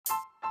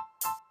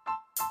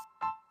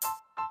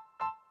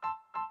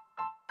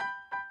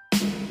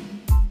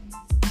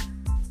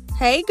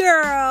Hey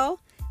girl,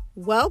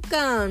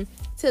 welcome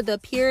to the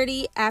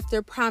Purity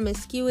After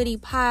Promiscuity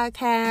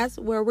podcast,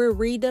 where we're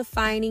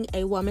redefining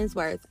a woman's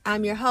worth.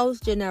 I'm your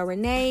host, Janelle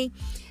Renee,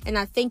 and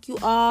I thank you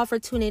all for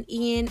tuning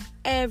in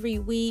every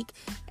week.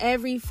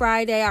 Every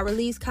Friday I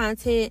release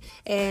content,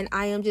 and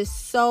I am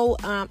just so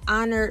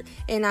honored,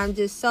 and I'm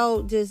just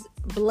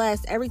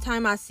blessed every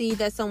time I see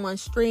that someone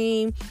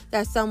stream,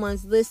 that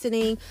someone's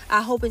listening.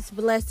 I hope it's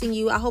blessing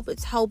you. I hope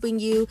it's helping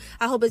you.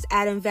 I hope it's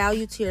adding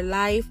value to your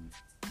life.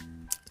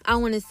 I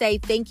want to say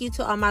thank you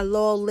to all my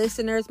loyal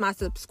listeners, my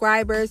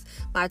subscribers,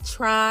 my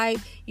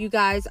tribe. You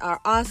guys are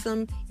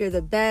awesome. You're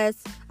the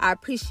best. I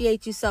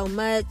appreciate you so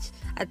much.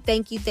 I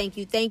thank you.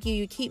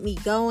 You keep me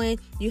going.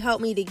 You help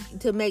me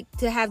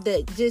to have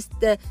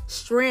the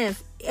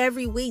strength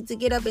every week to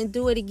get up and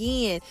do it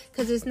again.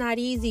 Because it's not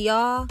easy,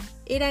 y'all.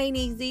 It ain't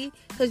easy.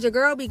 Because your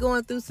girl be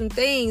going through some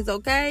things,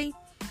 okay?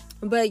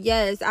 But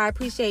yes, I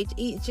appreciate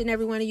each and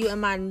every one of you and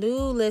my new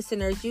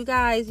listeners. You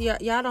guys,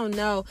 y'all don't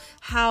know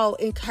how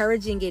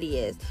encouraging it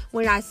is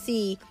when I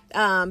see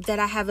that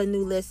I have a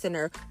new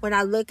listener. When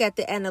I look at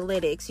the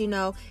analytics,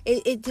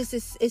 it just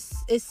is,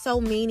 it's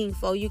so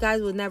meaningful. You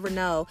guys will never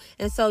know.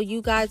 And so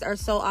you guys are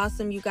so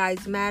awesome. You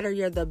guys matter.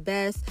 You're the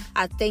best.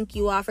 I thank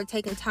you all for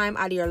taking time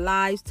out of your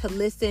lives to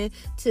listen,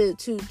 to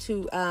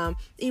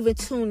even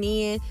tune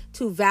in,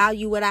 to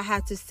value what I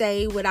have to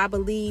say, what I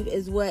believe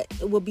is what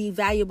will be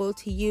valuable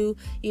to you.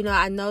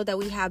 I know that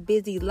we have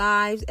busy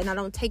lives, and I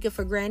don't take it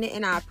for granted,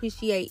 and I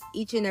appreciate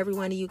each and every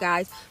one of you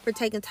guys for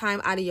taking time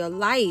out of your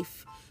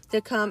life to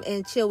come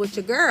and chill with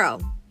your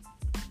girl.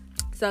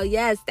 So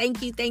yes,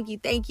 thank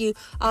you,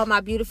 all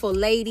my beautiful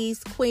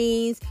ladies,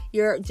 queens.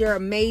 You're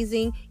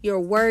amazing, you're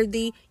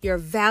worthy, you're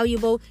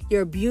valuable,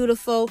 you're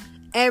beautiful,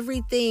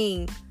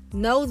 everything.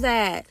 Know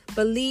that,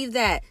 believe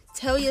that,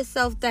 tell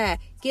yourself that.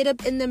 Get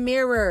up in the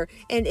mirror,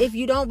 and if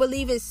you don't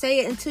believe it, say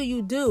it until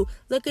you do.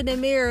 Look in the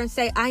mirror and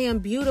say, I am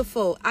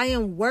beautiful, I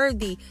am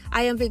worthy,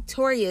 I am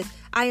victorious,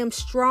 I am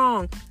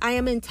strong, I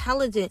am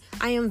intelligent,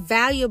 I am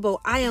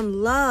valuable, I am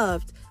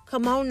loved.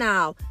 Come on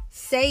now.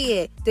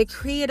 Say it.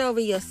 Decree it over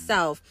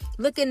yourself.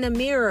 Look in the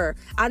mirror.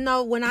 I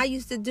know when I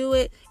used to do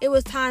it, it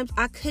was times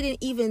I couldn't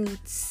even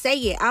say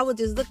it. I would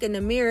just look in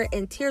the mirror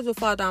and tears would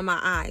fall down my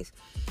eyes.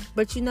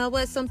 But you know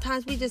what?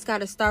 Sometimes we just got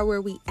to start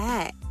where we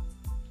at.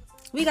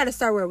 We got to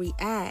start where we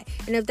at.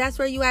 And if that's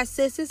where you at,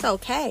 sis, it's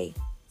okay.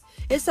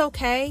 It's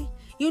okay.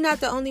 You're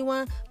not the only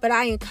one, but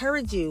I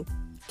encourage you.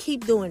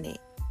 Keep doing it.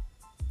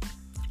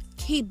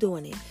 Keep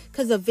doing it.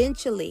 Because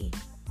eventually,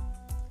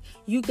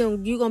 you're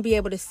going to be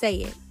able to say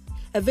it.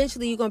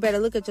 Eventually, you're going to be able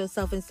to look at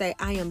yourself and say,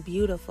 I am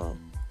beautiful.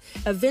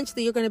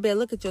 Eventually, you're going to be able to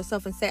look at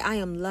yourself and say, I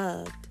am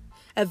loved.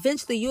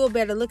 Eventually, you'll be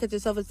able to look at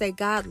yourself and say,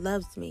 God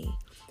loves me.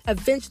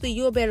 Eventually,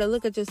 you'll be able to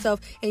look at yourself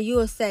and you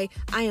will say,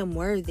 I am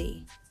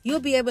worthy. You'll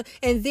be able,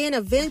 and then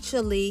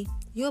eventually,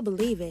 you'll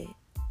believe it.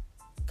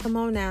 Come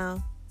on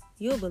now.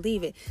 You'll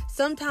believe it.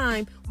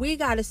 Sometimes we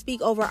got to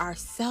speak over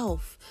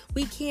ourselves.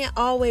 We can't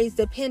always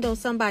depend on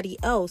somebody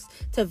else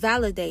to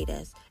validate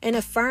us and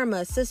affirm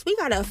us. Sis, we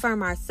got to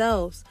affirm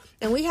ourselves,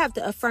 and we have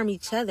to affirm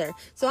each other.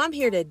 So I'm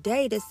here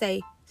today to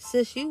say,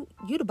 sis, you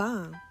the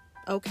bomb,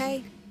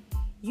 okay?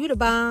 You the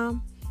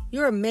bomb.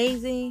 You're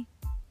amazing.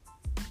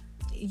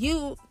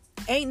 You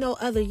ain't no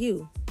other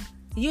you.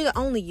 You're the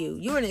only you.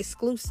 You're an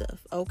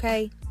exclusive,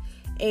 okay?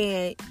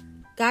 And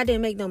God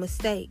didn't make no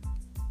mistake.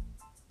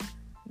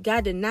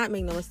 God did not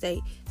make no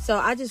mistake. So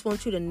I just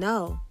want you to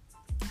know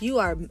you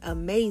are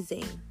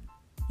amazing.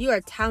 You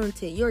are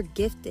talented. You're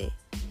gifted.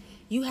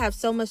 You have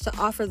so much to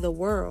offer the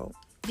world.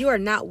 You are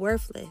not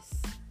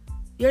worthless.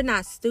 You're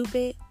not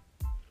stupid.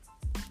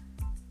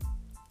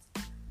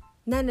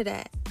 None of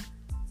that.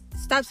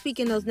 Stop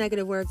speaking those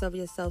negative words over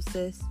yourself,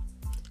 sis.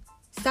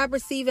 Stop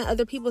receiving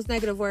other people's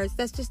negative words.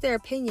 That's just their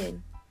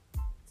opinion.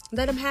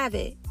 Let them have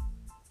it.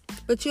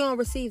 But you don't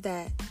receive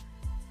that.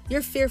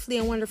 You're fearfully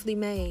and wonderfully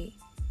made.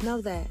 Know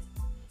that.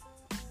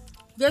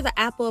 You're the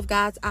apple of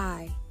God's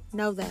eye.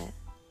 Know that.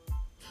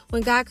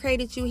 When God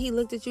created you, He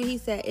looked at you, He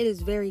said, it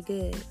is very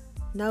good.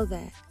 Know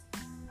that.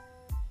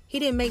 He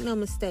didn't make no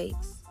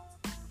mistakes.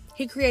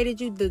 He created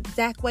you the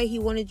exact way He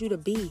wanted you to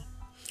be.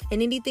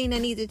 And anything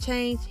that needs to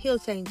change, He'll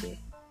change it.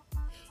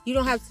 You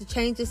don't have to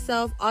change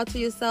yourself, alter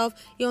yourself.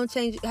 You don't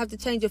have to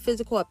change your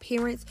physical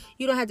appearance.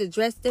 You don't have to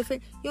dress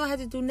different. You don't have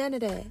to do none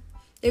of that.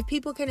 If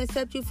people can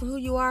accept you for who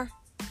you are,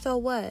 so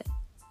what?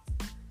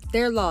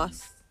 They're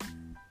lost.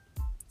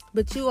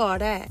 But you are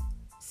that,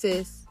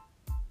 sis.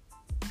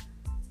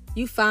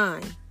 You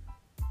fine.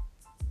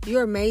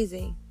 You're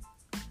amazing.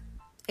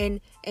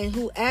 And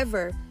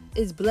whoever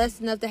is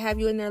blessed enough to have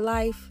you in their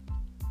life,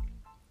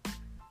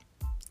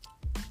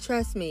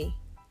 trust me,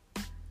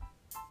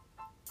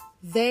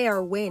 they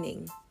are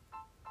winning.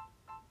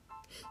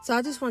 So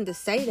I just wanted to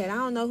say that. I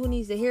don't know who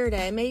needs to hear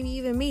that. Maybe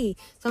even me.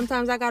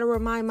 Sometimes I got to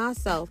remind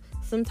myself.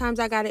 Sometimes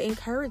I got to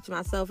encourage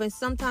myself. And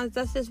sometimes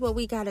that's just what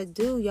we got to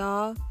do,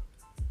 y'all.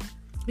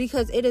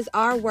 Because it is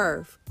our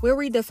worth. We're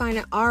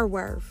redefining our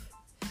worth.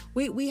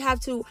 We have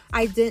to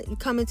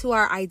come into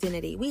our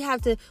identity. We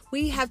have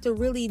to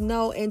really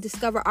know and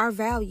discover our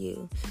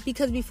value,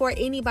 because before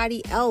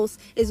anybody else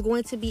is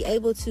going to be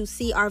able to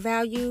see our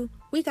value,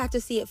 we got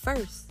to see it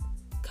first.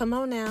 Come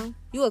on now.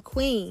 You a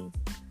queen.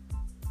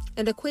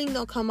 And the queen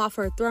don't come off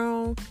her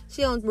throne.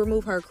 She don't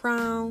remove her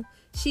crown.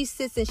 She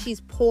sits and she's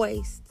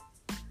poised.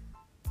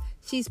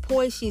 She's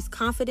poised. She's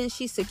confident.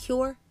 She's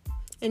secure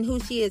in who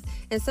she is.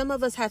 And some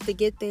of us have to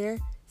get there.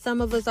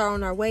 Some of us are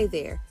on our way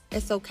there.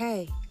 It's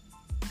okay.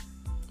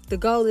 The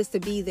goal is to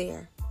be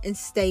there and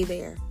stay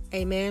there.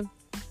 Amen.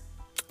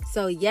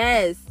 So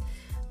yes,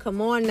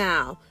 come on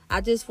now.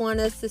 I just want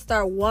us to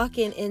start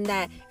walking in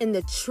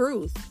the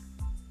truth.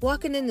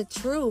 Walking in the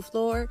truth,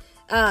 Lord.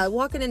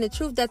 Walking in the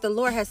truth that the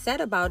Lord has said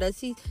about us.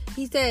 He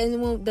said,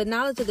 and when the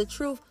knowledge of the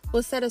truth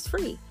will set us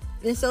free.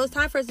 And so it's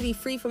time for us to be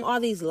free from all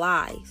these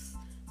lies.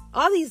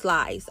 All these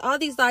lies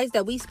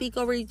that we speak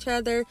over each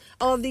other,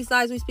 all of these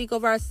lies we speak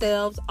over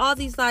ourselves, all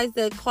these lies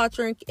that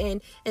culture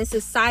and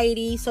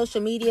society, social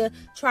media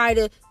try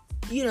to,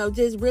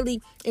 just really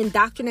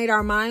indoctrinate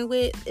our mind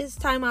with. It's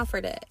time out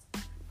for that.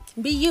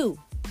 Be you.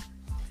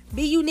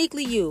 Be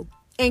uniquely you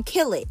and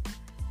kill it.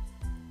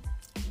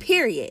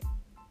 Period.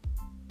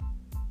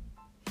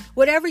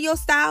 Whatever your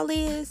style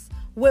is,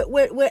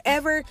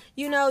 whatever,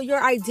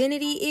 your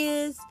identity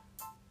is,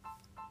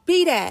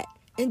 be that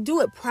and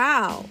do it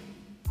proud.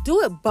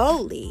 Do it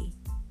boldly.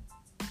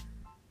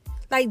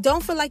 Like,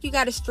 don't feel like you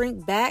got to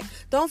shrink back.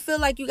 Don't feel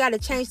like you got to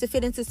change to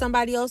fit into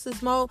somebody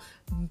else's mold.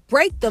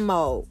 Break the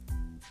mold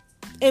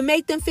and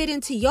make them fit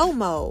into your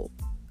mold.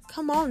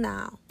 Come on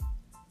now.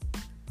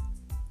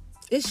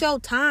 It's your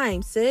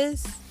time,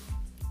 sis.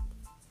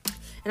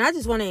 And I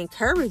just want to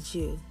encourage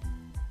you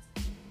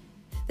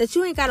that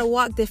you ain't got to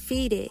walk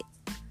defeated.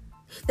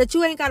 That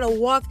you ain't got to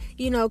walk,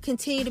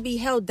 continue to be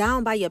held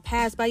down by your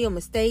past, by your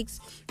mistakes,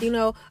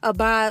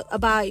 about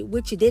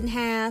what you didn't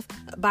have,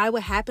 by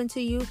what happened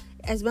to you.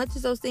 As much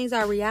as those things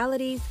are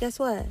realities, guess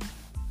what?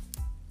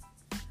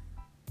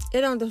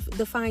 It don't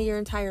define your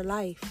entire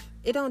life.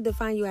 It don't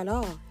define you at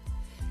all.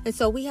 And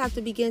so we have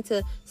to begin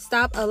to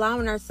stop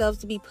allowing ourselves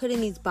to be put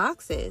in these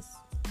boxes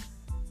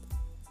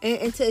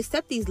and to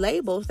accept these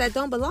labels that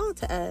don't belong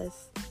to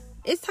us.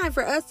 It's time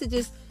for us to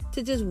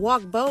just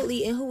walk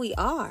boldly in who we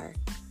are.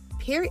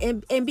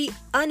 Period. And be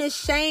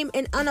unashamed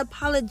and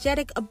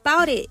unapologetic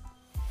about it.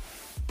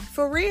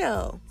 For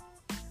real.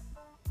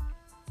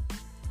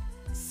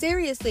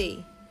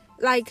 Seriously.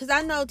 Like, because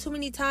I know too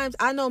many times,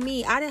 I know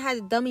me, I didn't have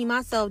to dummy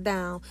myself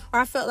down. Or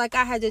I felt like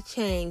I had to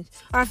change.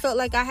 Or I felt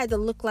like I had to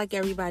look like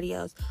everybody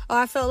else. Or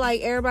I felt like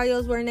everybody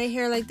else wearing their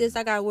hair like this,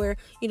 I got to wear,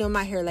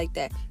 my hair like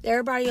that.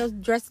 Everybody else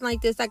dressing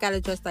like this, I got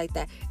to dress like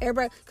that.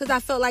 Because I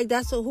felt like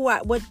that's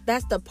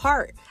that's the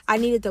part I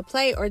needed to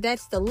play, or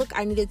that's the look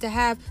I needed to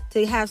have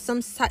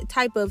some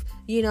type of,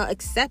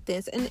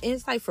 acceptance. And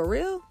it's like, for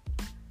real?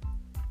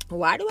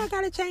 Why do I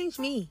got to change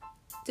me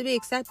to be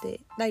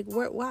accepted? Like,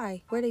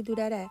 why? Where they do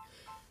that at?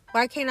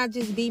 Why can't I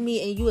just be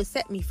me and you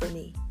accept me for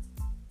me?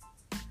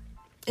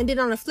 And then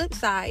on the flip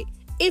side,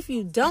 if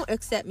you don't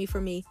accept me for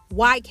me,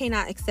 why can't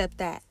I accept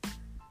that?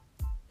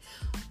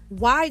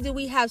 Why do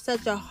we have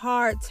such a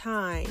hard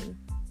time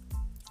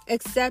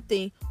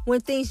accepting when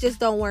things just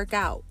don't work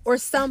out, or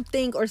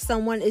something or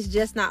someone is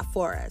just not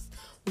for us?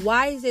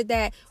 Why is it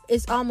that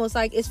it's almost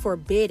like it's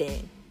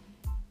forbidden?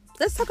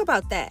 Let's talk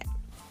about that,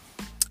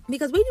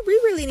 because we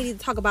really need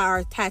to talk about our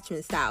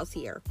attachment styles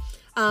here.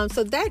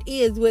 So that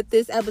is what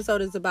this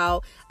episode is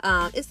about.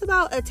 It's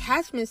about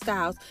attachment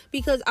styles,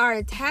 because our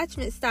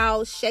attachment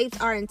style shapes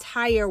our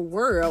entire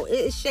world.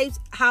 It shapes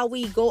how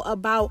we go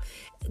about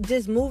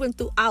just moving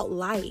throughout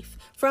life,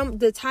 from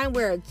the time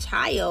we're a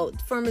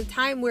child, from the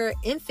time we're an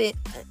infant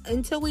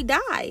until we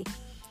die.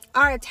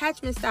 Our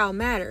attachment style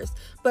matters.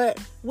 But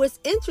what's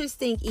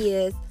interesting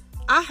is,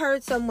 I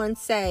heard someone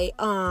say,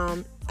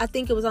 I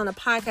think it was on a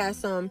podcast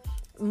some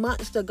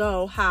months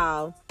ago,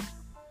 how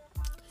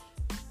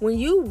when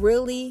you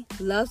really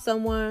love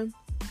someone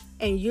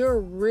and you're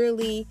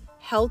really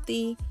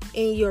healthy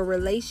in your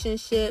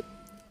relationship,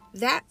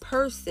 that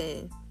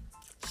person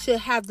should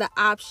have the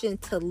option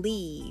to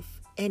leave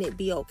and it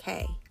be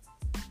okay.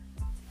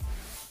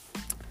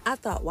 I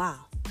thought, wow,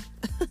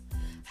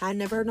 I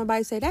never heard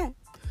nobody say that.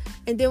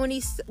 And then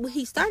what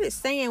he started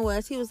saying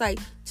was, he was like,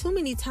 too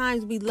many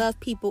times we love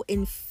people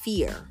in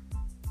fear.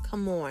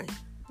 Come on,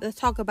 let's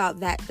talk about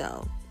that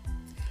though.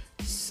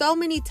 So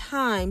many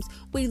times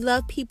we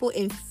love people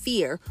in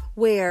fear,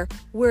 where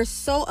we're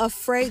so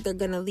afraid they're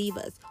going to leave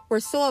us. We're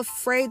so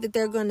afraid that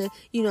they're going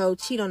to,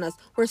 cheat on us.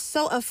 We're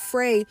so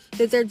afraid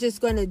that they're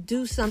just going to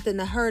do something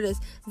to hurt us,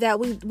 that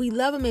we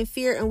love them in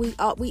fear, and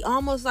we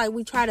almost like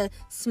we try to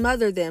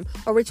smother them,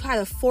 or we try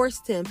to force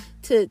them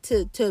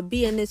to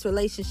be in this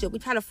relationship. We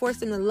try to force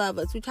them to love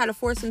us. We try to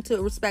force them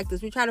to respect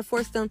us. We try to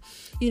force them,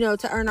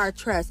 to earn our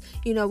trust.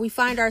 We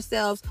find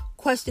ourselves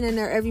questioning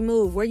their every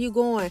move. Where you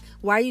going?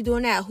 Why are you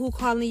doing that? Who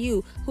calling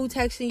you? Who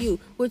texting you?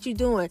 What you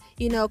doing?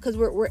 Because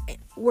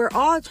we're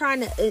all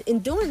trying to, in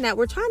doing that,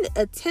 we're trying to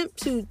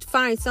attempt to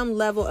find some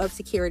level of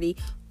security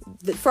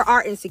for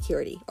our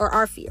insecurity or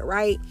our fear,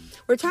 right?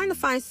 We're trying to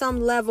find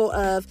some level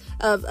of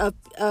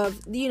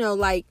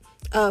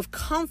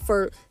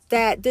comfort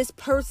that this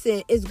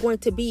person is going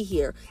to be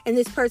here and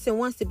this person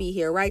wants to be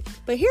here, right?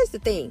 But here's the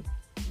thing.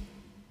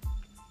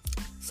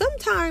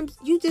 Sometimes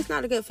you just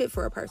not a good fit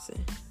for a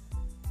person.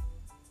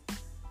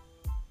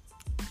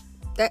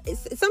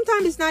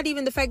 Sometimes it's not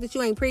even the fact that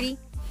you ain't pretty.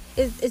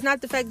 It's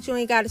not the fact that you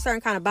ain't got a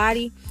certain kind of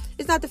body.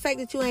 It's not the fact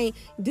that you ain't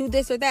do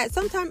this or that.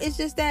 Sometimes it's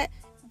just that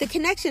the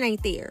connection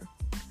ain't there.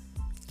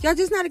 Y'all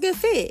just not a good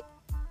fit.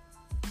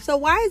 So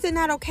why is it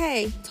not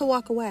okay to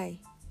walk away?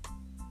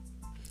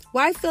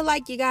 Why feel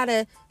like you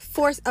gotta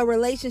force a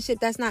relationship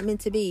that's not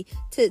meant to be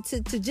to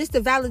just to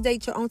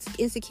validate your own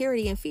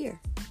insecurity and fear?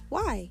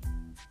 Why?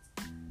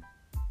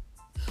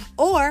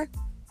 Or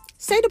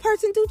say the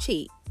person do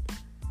cheat.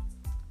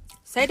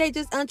 Say they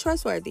just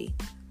untrustworthy.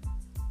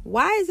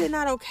 Why is it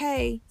not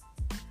okay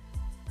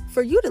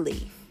for you to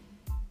leave?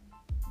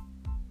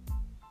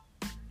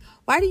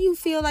 Why do you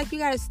feel like you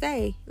gotta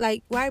stay?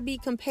 Like, why be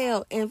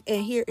compelled? And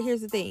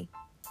here's the thing.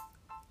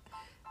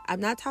 I'm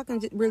not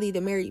talking really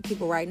to married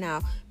people right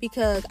now,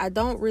 because I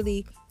don't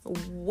really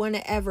want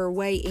to ever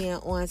weigh in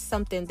on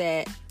something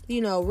that,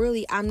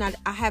 really I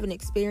haven't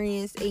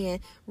experienced. And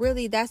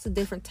really that's a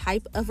different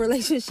type of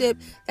relationship.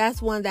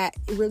 That's one that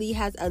really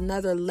has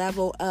another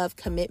level of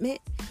commitment.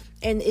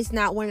 And it's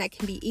not one that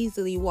can be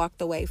easily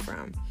walked away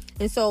from.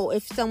 And so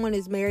if someone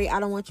is married, I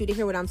don't want you to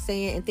hear what I'm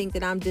saying and think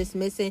that I'm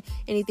dismissing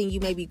anything you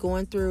may be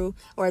going through,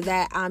 or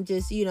that I'm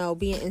just,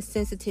 being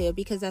insensitive,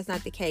 because that's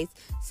not the case.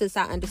 Since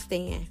I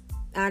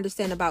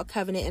understand about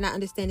covenant, and I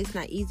understand it's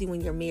not easy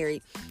when you're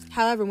married.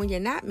 However, when you're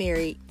not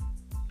married,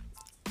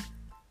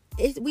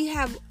 we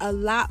have a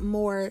lot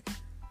more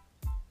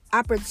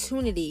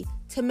opportunity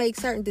to make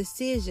certain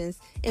decisions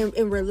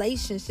in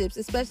relationships,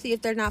 especially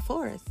if they're not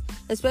for us,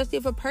 especially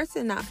if a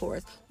person not for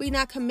us. We're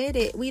not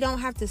committed. We don't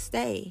have to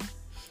stay.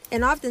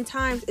 And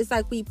oftentimes it's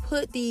like we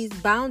put these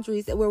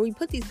boundaries, where we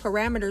put these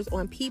parameters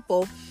on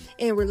people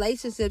in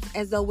relationships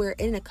as though we're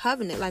in a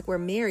covenant, like we're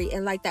married,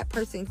 and like that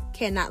person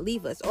cannot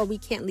leave us, or we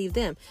can't leave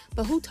them.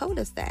 But who told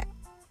us that?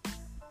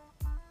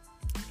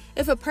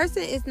 If a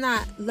person is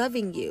not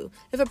loving you,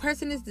 if a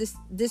person is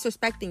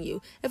disrespecting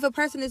you, if a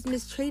person is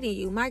mistreating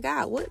you, my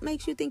God, what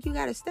makes you think you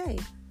got to stay?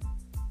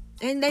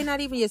 And they're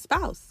not even your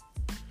spouse.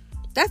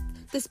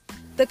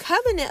 The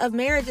covenant of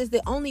marriage is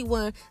the only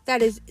one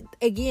that is,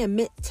 again,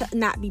 meant to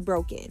not be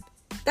broken.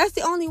 That's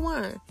the only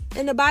one.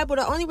 In the Bible,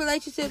 the only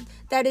relationship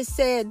that is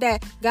said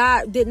that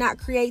God did not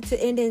create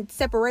to end in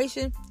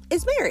separation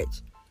is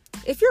marriage.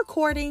 If you're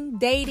courting,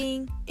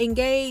 dating,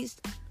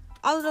 engaged,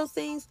 all of those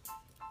things,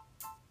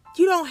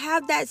 you don't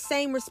have that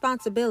same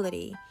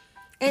responsibility.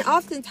 And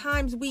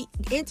oftentimes we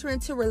enter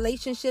into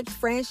relationships,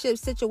 friendships,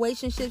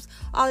 situationships,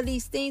 all of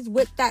these things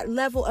with that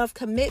level of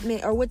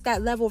commitment or with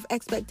that level of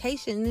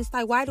expectation. And it's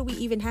like, why do we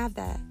even have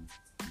that?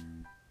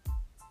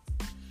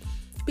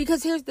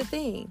 Because here's the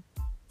thing.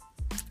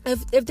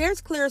 If there's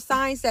clear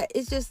signs that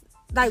it's just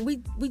like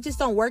we just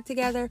don't work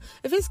together,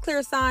 if it's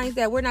clear signs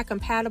that we're not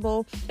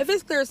compatible, if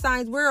it's clear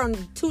signs we're on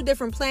two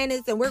different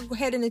planets and we're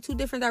heading in two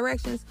different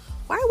directions,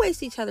 why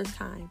waste each other's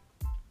time?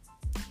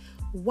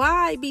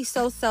 Why be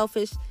so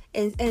selfish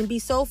and be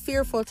so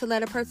fearful to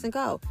let a person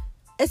go?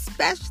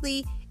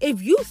 Especially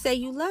if you say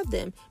you love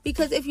them.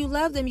 Because if you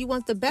love them, you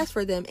want the best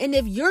for them. And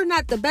if you're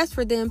not the best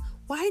for them,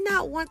 why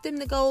not want them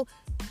to go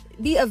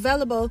be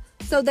available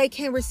so they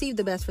can receive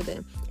the best for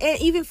them? And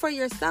even for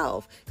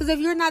yourself. Because if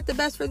you're not the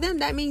best for them,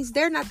 that means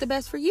they're not the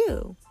best for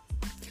you.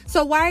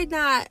 So why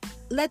not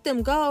let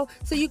them go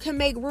so you can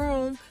make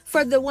room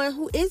for the one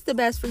who is the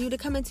best for you to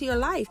come into your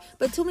life?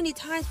 But too many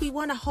times we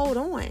want to hold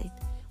on.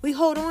 We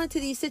hold on to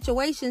these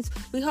situations.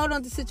 We hold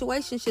on to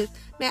situationships.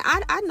 Man,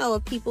 I know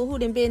of people who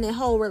done been in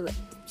whole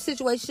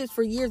situationships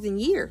for years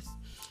and years,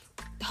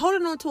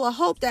 holding on to a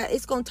hope that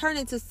it's going to turn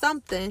into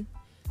something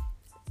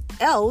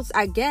else,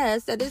 I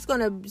guess, that it's going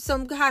to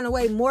some kind of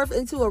way morph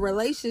into a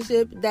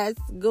relationship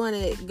that's going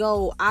to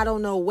go I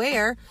don't know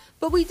where.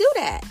 But we do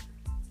that.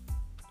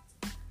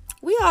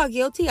 We all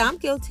guilty. I'm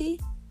guilty.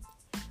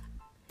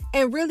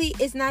 And really,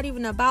 it's not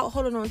even about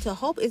holding on to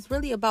hope. It's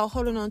really about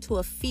holding on to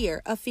a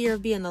fear of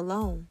being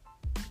alone,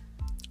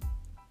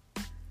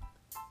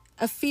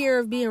 a fear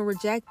of being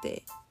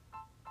rejected,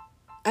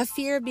 a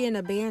fear of being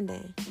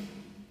abandoned,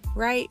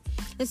 right?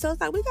 And so it's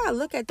like we got to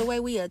look at the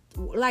way we,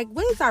 like,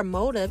 what is our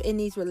motive in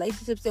these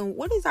relationships, and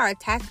what is our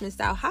attachment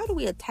style? How do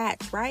we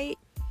attach, right?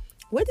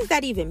 What does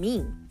that even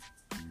mean?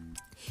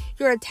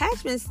 Your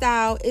attachment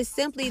style is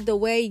simply the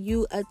way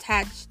you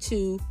attach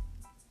to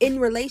in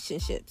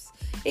relationships.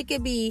 It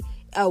could be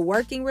a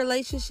working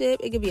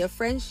relationship. It could be a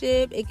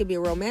friendship. It could be a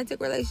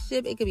romantic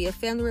relationship. It could be a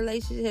family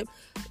relationship.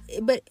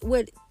 But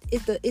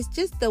it's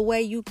just the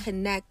way you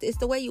connect. It's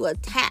the way you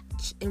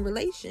attach in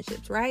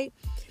relationships, right?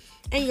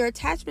 And your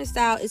attachment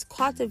style is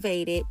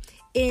cultivated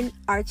in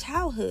our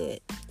childhood.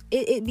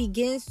 It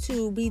begins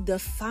to be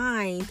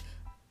defined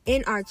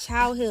in our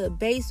childhood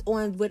based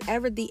on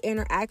whatever the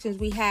interactions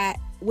we had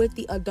with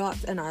the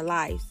adults in our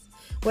lives.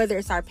 whether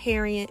it's our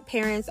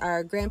parents,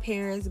 our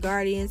grandparents,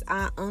 guardians,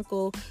 aunt,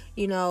 uncle,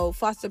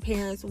 foster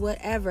parents,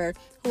 whatever,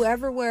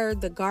 whoever were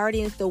the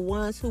guardians, the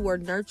ones who were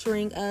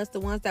nurturing us, the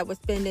ones that were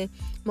spending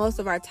most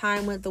of our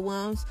time with, the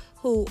ones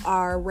who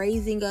are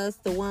raising us,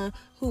 the one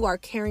who are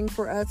caring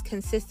for us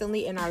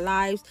consistently in our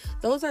lives.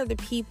 Those are the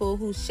people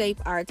who shape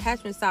our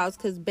attachment styles,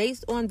 because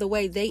based on the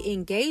way they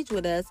engage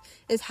with us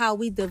is how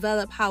we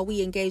develop how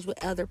we engage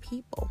with other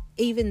people,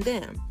 even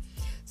them.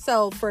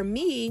 So for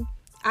me,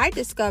 I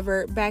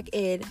discovered back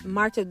in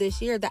March of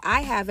this year that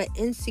I have an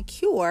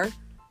insecure,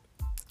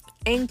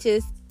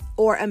 anxious,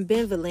 or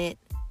ambivalent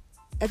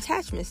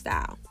attachment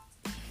style.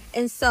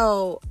 And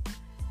so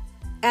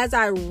as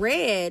I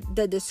read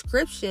the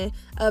description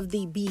of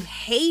the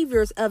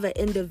behaviors of an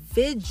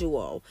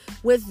individual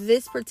with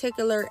this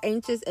particular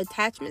anxious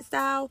attachment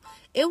style,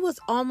 it was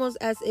almost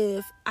as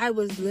if I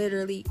was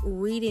literally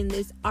reading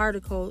this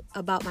article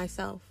about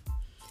myself.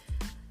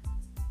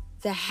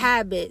 The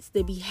habits,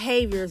 the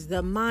behaviors,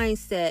 the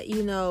mindset,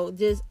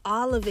 just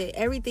all of it,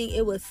 everything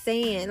it was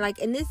saying.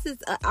 And this is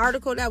an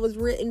article that was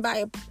written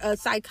by a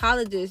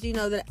psychologist,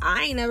 that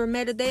I ain't never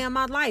met a day in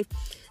my life.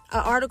 An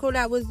article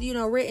that was,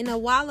 written a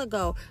while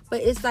ago. But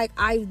it's like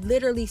I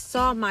literally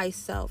saw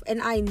myself and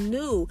I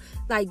knew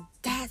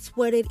that's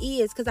what it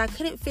is, because I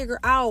couldn't figure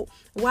out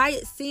why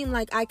it seemed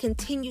like I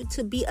continued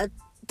to be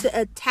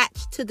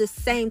attached to the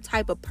same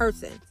type of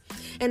person.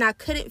 And I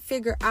couldn't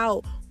figure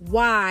out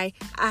why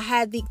I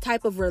had the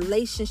type of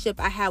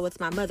relationship I had with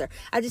my mother.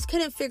 I just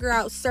couldn't figure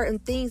out certain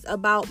things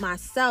about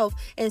myself.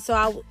 And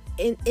so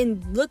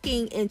in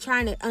looking and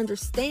trying to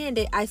understand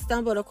it, I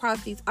stumbled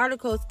across these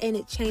articles and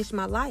it changed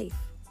my life.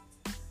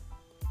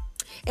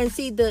 And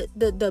see,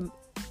 the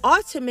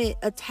ultimate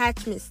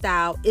attachment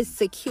style is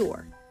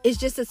secure. It's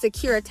just a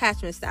secure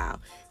attachment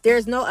style.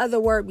 There's no other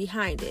word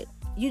behind it.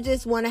 You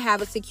just want to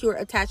have a secure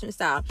attachment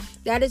style.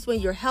 That is when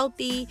you're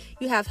healthy,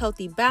 you have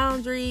healthy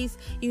boundaries,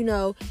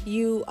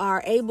 you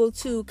are able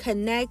to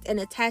connect and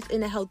attach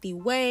in a healthy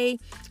way.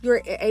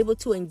 You're able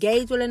to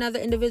engage with another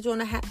individual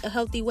in a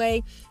healthy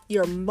way.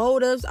 Your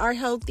motives are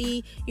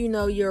healthy,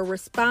 your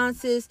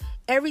responses,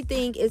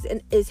 everything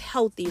is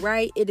healthy,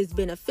 right? It is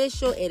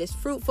beneficial, it is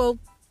fruitful,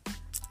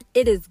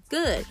 it is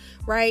good,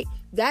 right?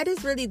 That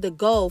is really the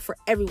goal for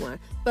everyone.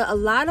 But a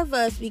lot of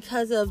us,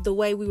 because of the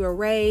way we were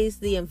raised,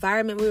 the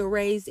environment we were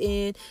raised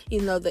in,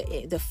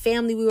 the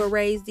family we were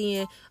raised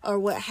in, or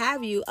what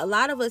have you, a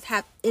lot of us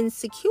have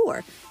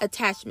insecure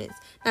attachments.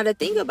 Now, the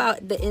thing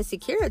about the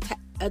insecure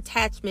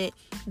attachment,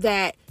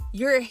 that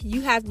you're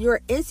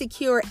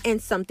insecure in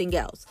something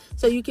else.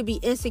 So you can be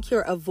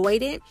insecure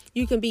avoidant,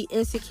 you can be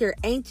insecure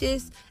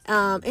anxious,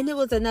 and there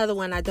was another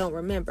one I don't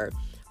remember.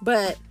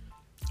 But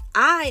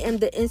I am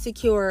the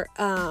insecure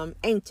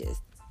anxious.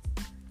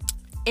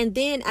 And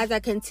then as I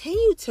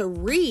continued to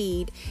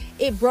read,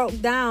 it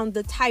broke down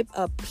the type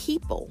of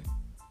people,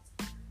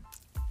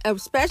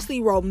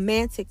 especially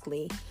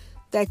romantically,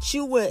 that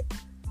you would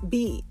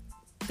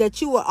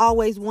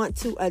always want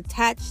to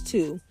attach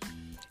to.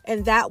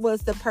 And that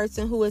was the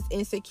person who was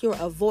insecure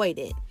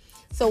avoidant.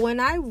 So when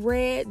I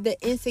read the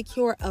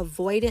insecure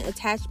avoidant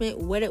attachment,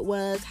 what it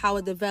was, how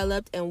it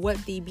developed, and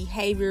what the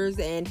behaviors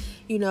and,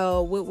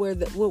 what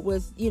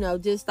was,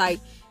 just like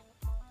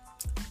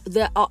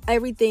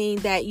everything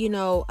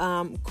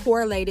that,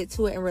 correlated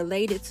to it and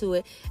related to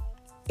it,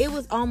 it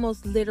was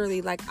almost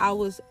literally like I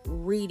was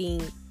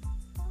reading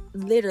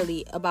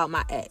literally about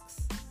my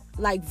ex,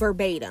 like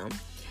verbatim.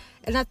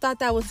 And I thought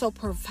that was so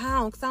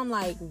profound, because I'm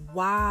like,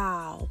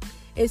 wow.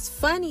 It's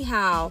funny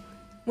how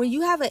when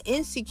you have an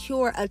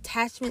insecure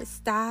attachment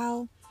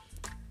style,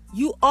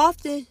 you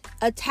often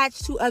attach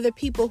to other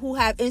people who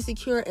have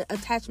insecure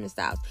attachment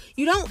styles.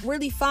 You don't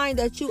really find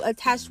that you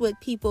attach with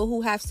people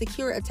who have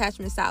secure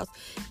attachment styles,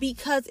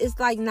 because it's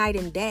like night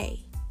and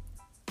day.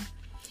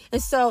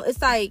 And so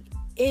it's like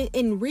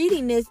in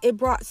reading this, it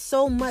brought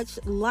so much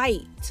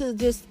light to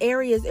just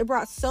areas. It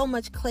brought so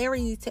much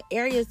clarity to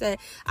areas that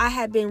I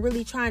had been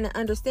really trying to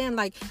understand.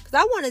 Because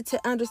I wanted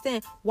to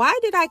understand, why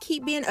did I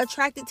keep being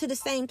attracted to the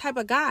same type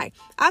of guy?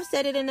 I've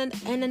said it in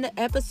an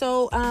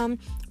episode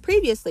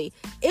previously.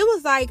 It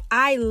was like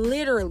I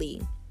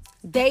literally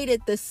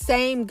dated the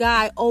same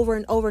guy over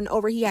and over and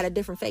over. He had a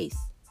different face.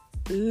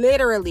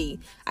 Literally,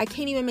 I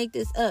can't even make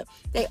this up.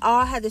 They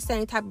all had the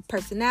same type of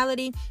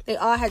personality. They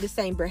all had the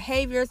same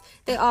behaviors.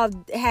 They all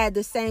had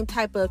the same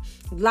type of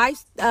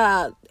life,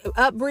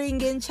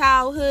 upbringing,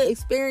 childhood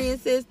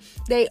experiences.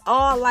 They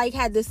all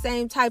had the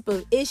same type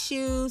of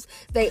issues.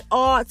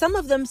 Some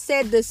of them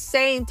said the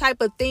same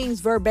type of things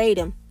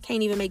verbatim.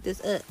 Can't even make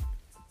this up.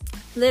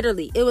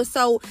 Literally, it was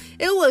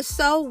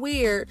so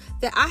weird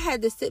that I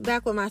had to sit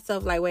back with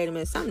myself like, wait a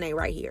minute, something ain't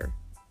right here.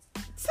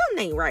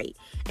 Something ain't right.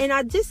 And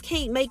I just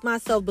can't make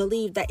myself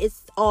believe that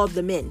it's all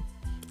the men,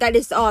 that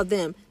it's all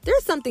them.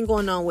 There's something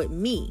going on with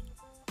me.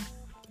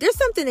 there's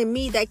something in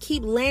me that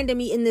keep landing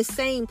me in the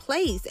same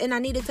place, and I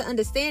needed to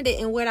understand it.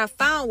 And what I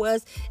found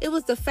was, it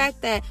was the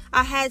fact that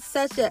I had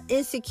such an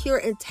insecure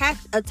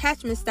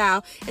attachment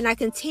style, and I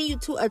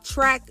continued to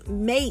attract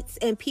mates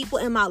and people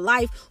in my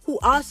life who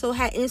also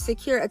had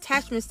insecure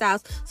attachment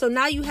styles. So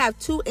now you have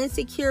two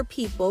insecure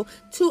people,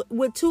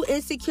 with two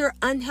insecure,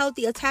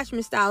 unhealthy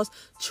attachment styles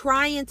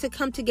trying to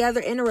come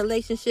together in a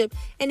relationship,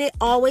 and it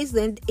always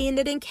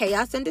ended in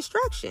chaos and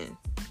destruction.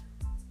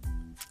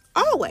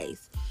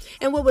 Always.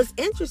 And what was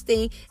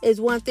interesting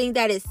is, one thing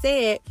that it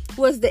said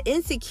was, the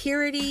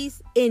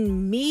insecurities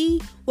in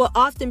me will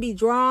often be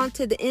drawn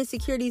to the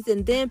insecurities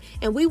in them,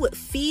 and we would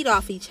feed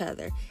off each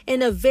other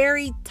in a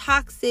very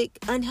toxic,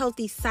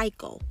 unhealthy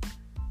cycle.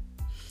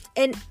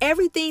 And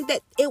everything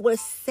that it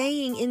was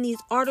saying in these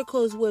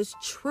articles was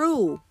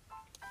true.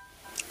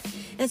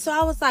 And so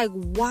I was like,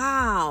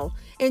 wow.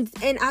 And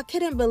I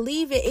couldn't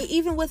believe it.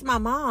 Even with my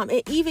mom,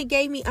 it even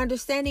gave me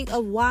understanding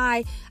of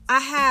why I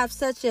have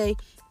such a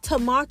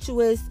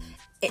tumultuous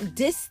and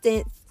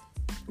distant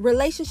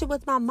relationship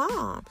with my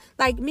mom.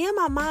 Like, me and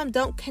my mom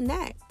don't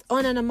connect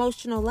on an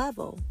emotional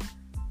level.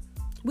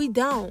 We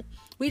don't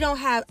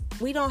have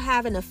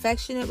an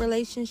affectionate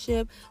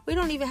relationship. We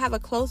don't even have a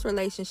close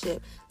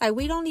relationship. Like,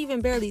 we don't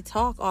even barely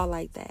talk all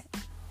like that.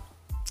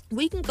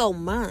 We can go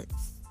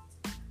months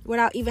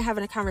without even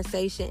having a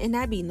conversation, and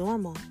that'd be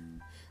normal.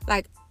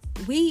 Like,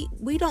 we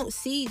don't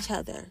see each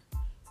other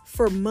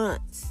for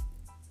months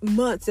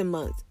and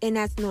months, and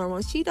that's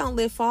normal. She don't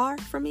live far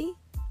from me.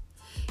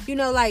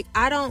 Like,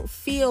 I don't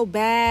feel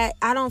bad.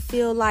 I don't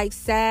feel like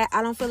sad.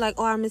 I don't feel like,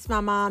 oh, I miss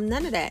my mom.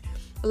 None of that.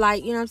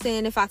 Like, you know what I'm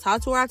saying? If I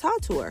talk to her, I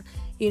talk to her.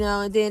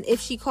 And then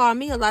if she called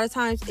me, a lot of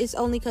times it's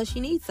only because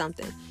she needs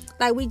something.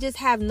 Like, we just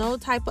have no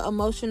type of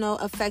emotional,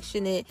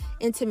 affectionate,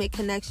 intimate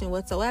connection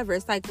whatsoever.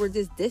 It's like we're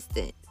just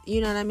distant. You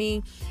know what I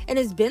mean? And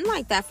it's been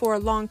like that for a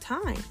long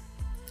time.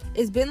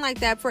 It's been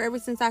like that for ever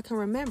since I can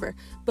remember.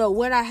 But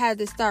what I had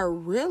to start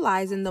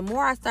realizing, the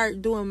more I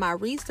started doing my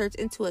research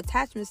into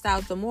attachment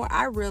styles, the more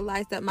I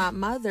realized that my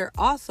mother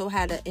also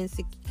had an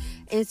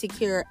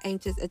insecure,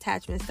 anxious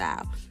attachment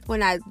style.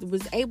 When I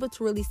was able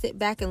to really sit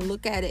back and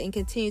look at it and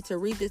continue to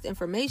read this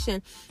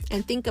information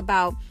and think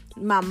about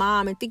my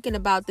mom and thinking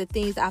about the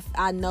things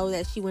I know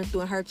that she went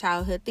through in her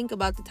childhood, think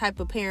about the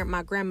type of parent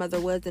my grandmother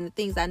was and the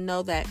things I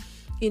know that,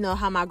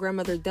 how my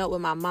grandmother dealt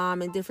with my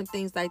mom and different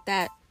things like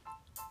that.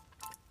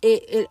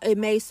 It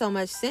made so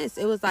much sense.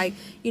 It was like,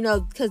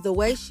 because the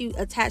way she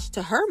attached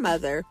to her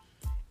mother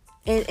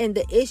and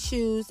the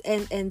issues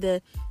and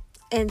the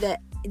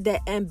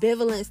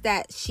ambivalence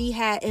that she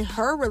had in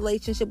her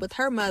relationship with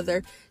her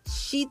mother,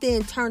 she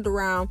then turned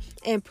around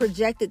and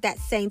projected that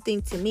same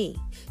thing to me,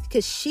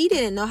 because she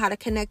didn't know how to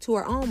connect to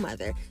her own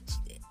mother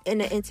in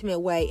an intimate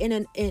way,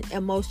 in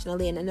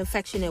emotionally, in an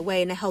affectionate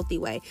way, in a healthy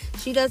way.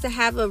 She doesn't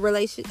have a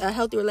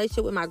healthy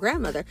relationship with my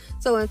grandmother.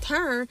 So in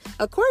turn,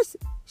 of course,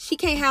 she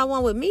can't have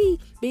one with me,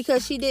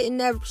 because she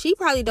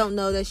probably don't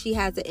know that she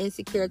has an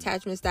insecure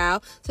attachment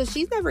style. So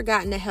she's never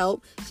gotten the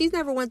help. She's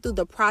never went through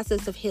the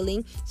process of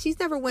healing. She's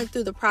never went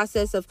through the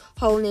process of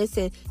wholeness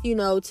and,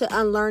 to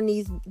unlearn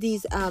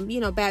these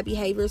bad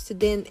behaviors, to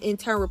then in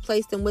turn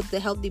replace them with the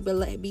healthy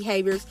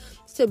behaviors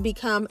to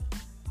become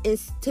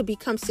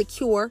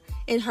secure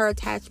in her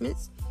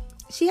attachments.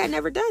 She had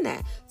never done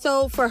that.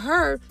 So for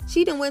her,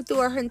 she done went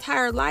through her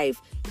entire life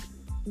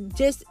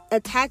just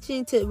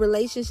attaching to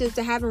relationships,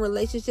 to having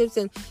relationships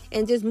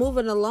and just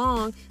moving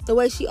along the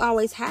way she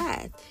always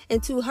had.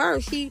 And to her,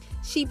 she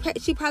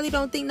probably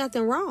don't think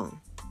nothing wrong.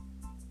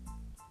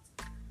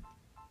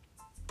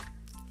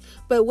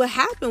 But what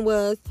happened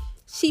was,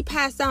 she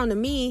passed down to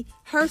me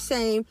her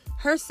same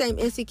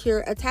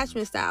insecure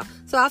attachment style.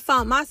 So I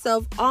found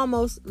myself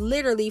almost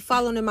literally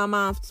following in my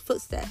mom's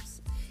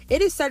footsteps.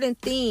 It is certain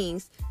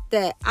things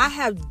that I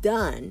have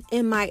done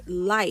in my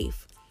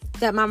life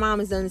that my mom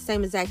has done the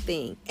same exact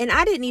thing. And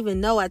I didn't even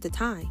know at the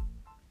time.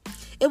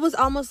 It was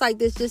almost like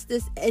this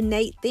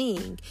innate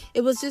thing.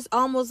 It was just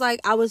almost like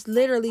I was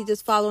literally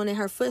just following in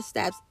her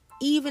footsteps,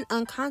 even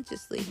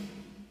unconsciously.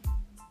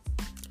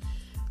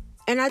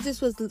 And I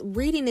just was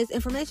reading this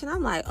information.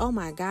 I'm like, oh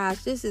my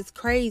gosh, this is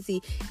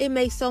crazy. It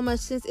makes so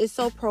much sense. It's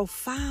so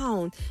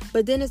profound.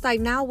 But then it's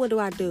like, now what do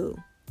I do?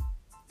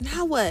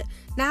 Now what?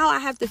 Now I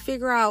have to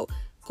figure out,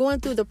 going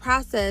through the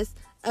process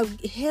of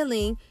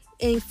healing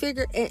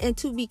and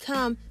to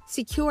become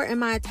secure in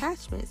my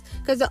attachments.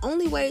 Because the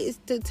only way is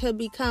to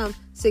become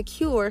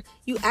secure,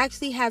 you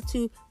actually have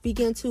to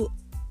begin to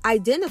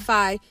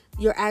identify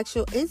your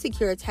actual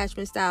insecure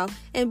attachment style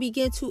and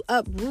begin to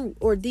uproot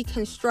or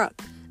deconstruct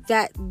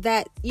that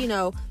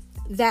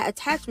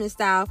attachment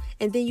style.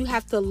 And then you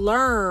have to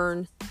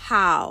learn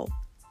how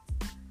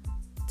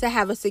to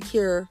have a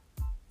secure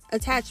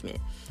attachment.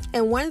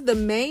 And one of the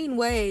main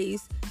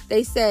ways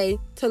they say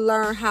to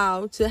learn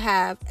how to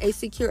have a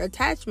secure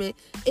attachment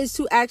is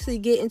to actually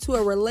get into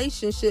a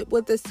relationship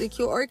with a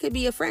secure, or it could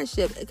be a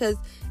friendship, because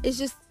it's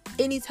just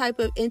any type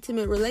of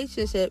intimate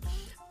relationship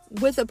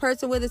with a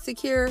person with a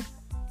secure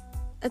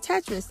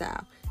attachment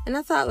style. And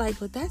I thought,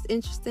 like, well, that's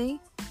interesting,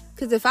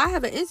 Because if I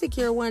have an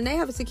insecure one, they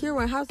have a secure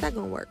one, how's that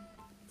going to work?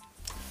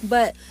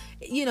 But,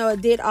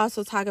 it did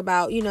also talk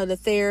about, the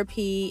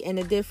therapy and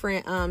the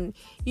different,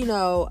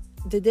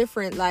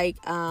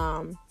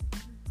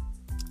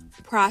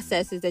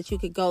 processes that you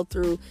could go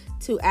through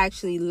to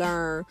actually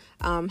learn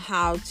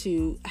how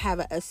to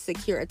have a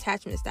secure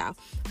attachment style.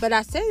 But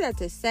I say that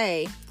to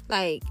say,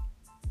 like,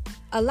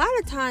 a lot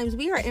of times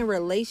we are in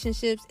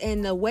relationships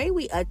and the way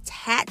we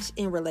attach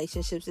in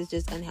relationships is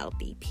just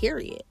unhealthy,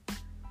 period.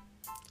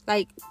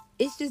 Like,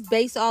 it's just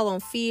based all on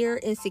fear,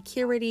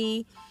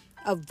 insecurity,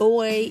 a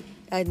void,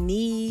 a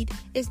need.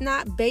 It's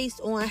not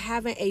based on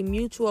having a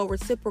mutual,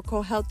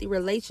 reciprocal, healthy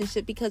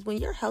relationship, because when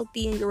you're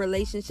healthy in your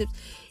relationships,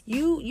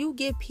 you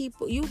give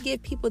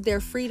people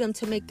their freedom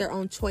to make their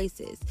own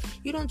choices.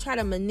 You don't try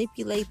to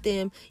manipulate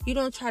them. You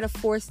don't try to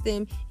force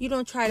them. You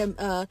don't try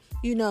to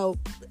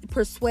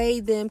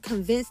persuade them,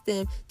 convince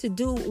them to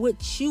do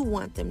what you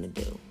want them to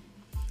do.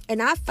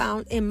 And I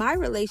found in my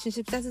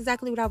relationships, that's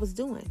exactly what I was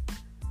doing.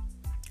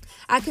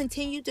 I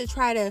continued to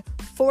try to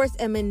force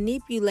and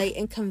manipulate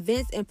and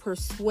convince and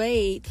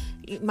persuade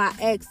my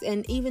ex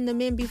and even the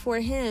men before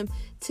him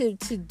to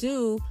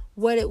do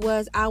what it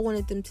was I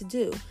wanted them to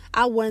do.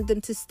 I wanted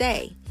them to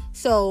stay.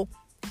 So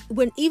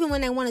even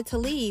when they wanted to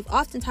leave,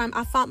 oftentimes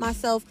I found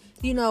myself,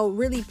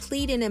 really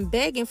pleading and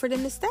begging for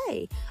them to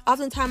stay.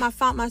 Oftentimes I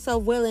found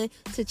myself willing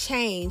to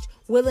change,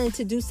 willing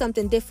to do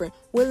something different,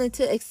 willing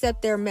to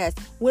accept their mess,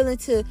 willing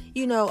to,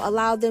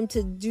 allow them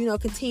to,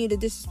 continue to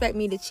disrespect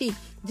me, to cheat,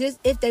 just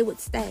if they would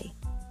stay.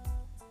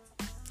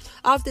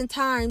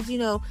 Oftentimes,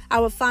 I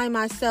would find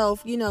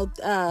myself,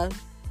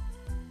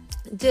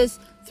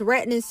 just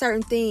threatening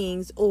certain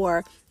things,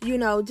 or,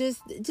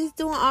 just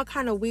doing all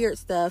kind of weird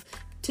stuff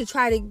to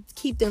try to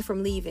keep them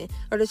from leaving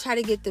or to try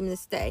to get them to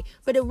stay.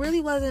 But it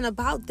really wasn't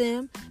about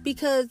them,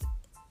 because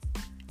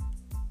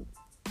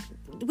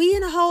we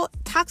in a whole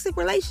toxic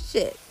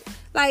relationship.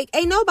 Like,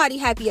 ain't nobody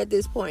happy at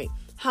this point.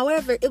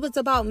 However, it was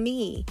about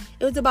me.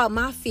 It was about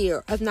my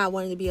fear of not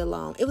wanting to be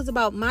alone. It was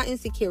about my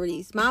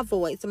insecurities, my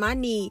voids, my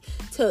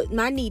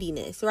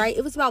neediness, right?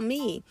 It was about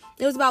me.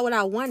 It was about what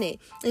I wanted.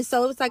 And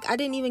so it was like I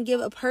didn't even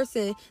give a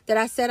person that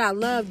I said I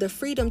loved the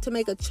freedom to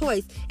make a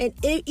choice. And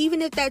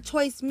even if that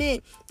choice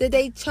meant that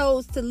they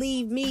chose to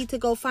leave me to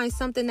go find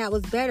something that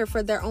was better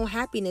for their own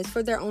happiness,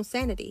 for their own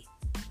sanity,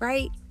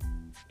 right?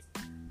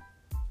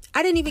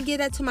 I didn't even give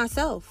that to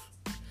myself.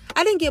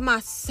 I didn't give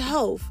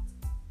myself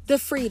the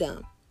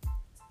freedom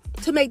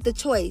to make the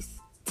choice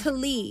to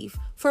leave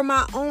for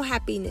my own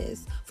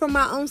happiness, for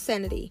my own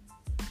sanity,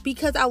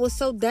 because I was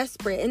so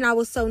desperate and I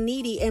was so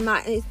needy, and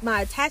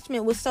my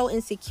attachment was so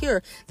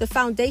insecure. The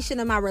foundation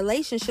of my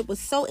relationship was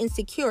so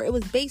insecure. It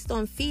was based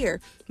on fear,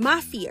 my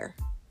fear.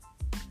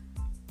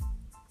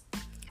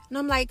 And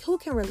I'm like, who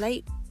can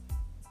relate?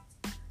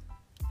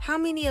 How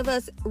many of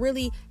us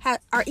really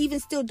are even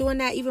still doing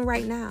that even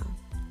right now?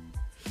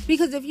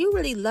 Because if you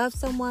really love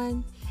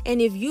someone, and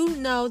if you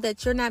know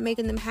that you're not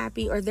making them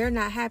happy or they're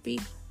not happy,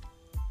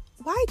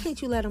 why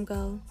can't you let them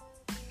go?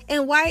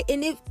 And why?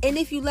 And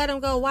if you let them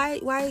go, why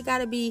it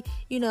gotta be,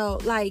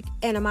 like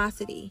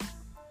animosity?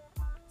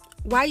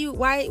 Why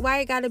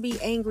it gotta be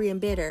angry and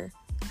bitter?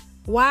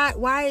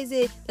 Why is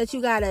it that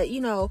you gotta,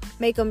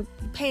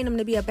 paint them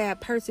to be a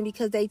bad person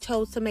because they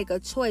chose to make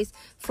a choice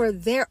for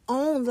their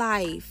own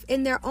life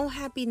and their own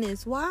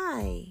happiness?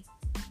 Why?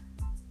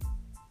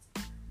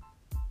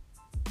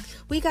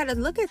 We got to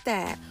look at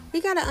that.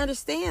 We got to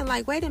understand,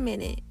 like, wait a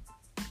minute.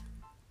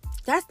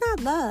 That's not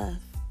love.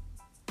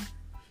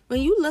 When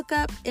you look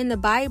up in the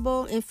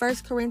Bible in 1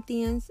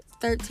 Corinthians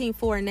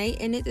 13:4-8,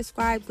 and it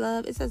describes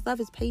love, it says love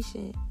is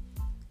patient.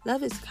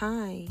 Love is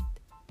kind.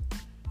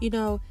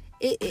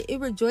 It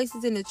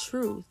rejoices in the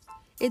truth.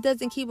 It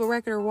doesn't keep a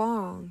record of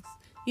wrongs.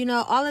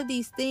 All of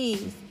these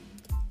things.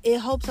 It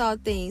hopes all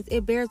things.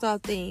 It bears all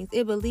things.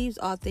 It believes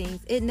all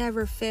things. It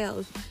never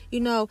fails.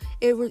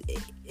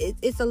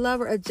 It's a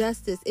lover of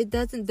justice. It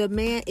doesn't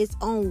demand its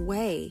own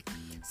way.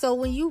 So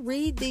when you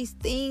read these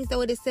things, that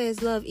what it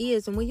says love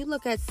is, and when you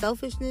look at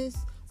selfishness,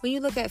 when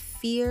you look at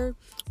fear,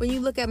 when you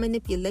look at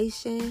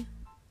manipulation,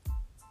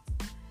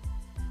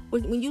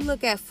 when you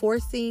look at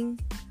forcing,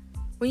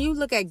 when you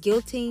look at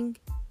guilting,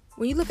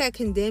 when you look at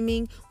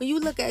condemning, when you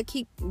look at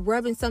keep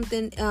rubbing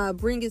something,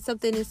 bringing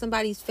something in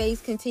somebody's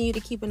face, continue to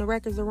keeping the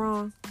records of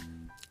wrong,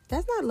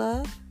 that's not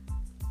love.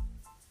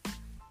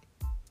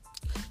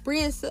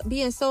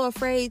 Being so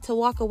afraid to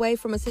walk away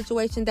from a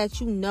situation that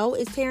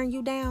is tearing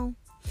you down,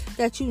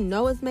 that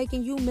is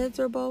making you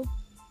miserable.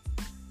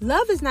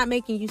 Love is not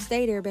making you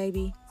stay there,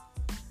 baby.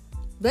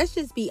 Let's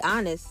just be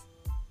honest.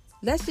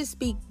 Let's just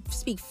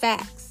speak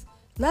facts.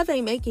 Love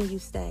ain't making you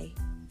stay.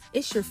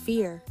 It's your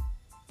fear.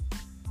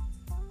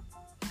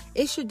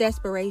 It's your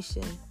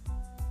desperation.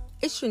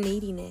 It's your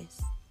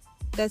neediness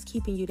that's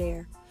keeping you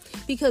there.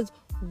 Because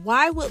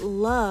why would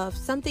love,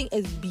 something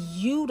as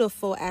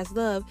beautiful as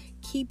love,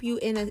 keep you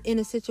in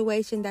a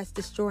situation that's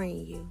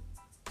destroying you?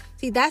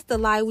 See, that's the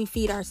lie we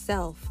feed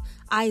ourselves.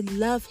 I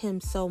love him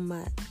so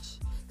much.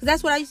 Because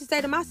that's what I used to say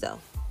to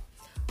myself.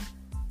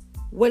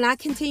 When I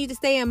continue to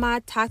stay in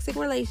my toxic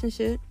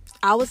relationship,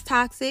 I was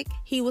toxic.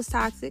 He was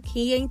toxic.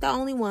 He ain't the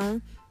only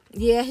one.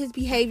 Yeah, his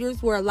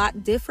behaviors were a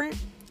lot different.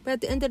 But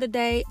at the end of the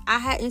day, I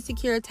had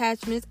insecure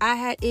attachments. I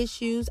had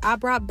issues. I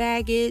brought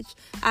baggage.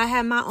 I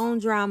had my own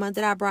drama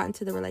that I brought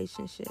into the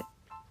relationship.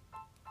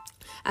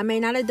 I may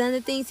not have done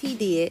the things he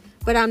did,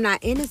 but I'm not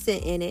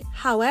innocent in it.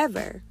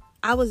 However,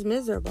 I was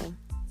miserable.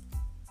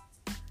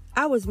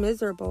 I was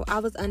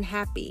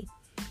unhappy.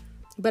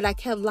 But I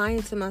kept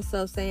lying to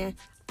myself saying,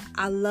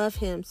 I love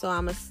him, so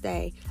I'm going to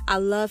stay. I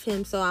love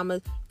him, so I'm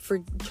going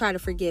to try to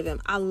forgive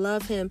him. I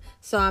love him,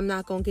 so I'm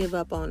not going to give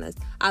up on us.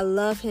 I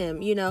love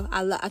him. You know,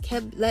 I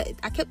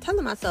kept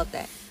telling myself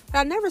that. But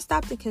I never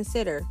stopped to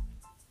consider,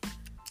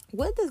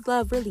 what does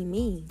love really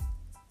mean?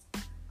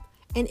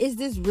 And is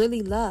this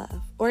really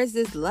love? Or is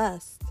this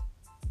lust?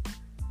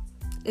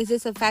 Is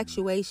this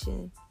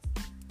infatuation?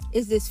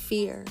 Is this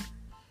fear?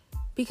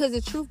 Because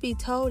the truth be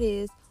told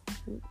is,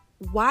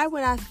 why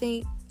would I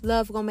think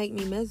love gonna make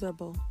me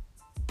miserable?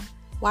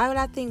 Why would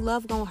I think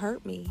love gonna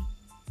hurt me?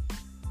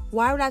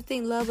 Why would I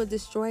think love would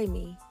destroy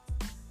me?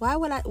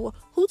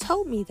 Who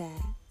told me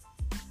that?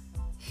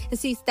 And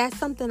see, that's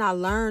something I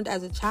learned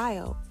as a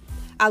child.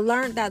 I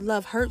learned that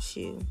love hurts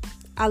you.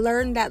 I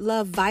learned that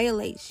love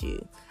violates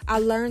you. I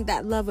learned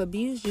that love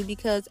abused you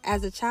because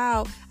as a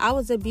child, I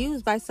was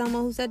abused by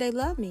someone who said they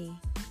loved me.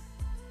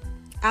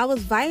 I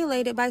was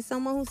violated by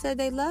someone who said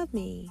they loved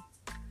me.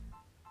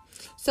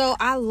 So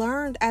I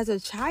learned as a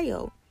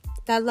child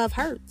that love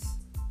hurts.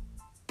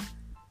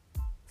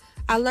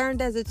 I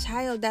learned as a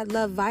child that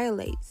love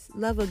violates,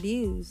 love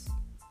abuse.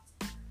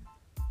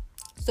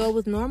 So it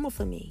was normal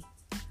for me.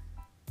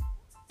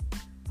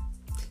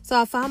 So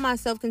I found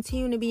myself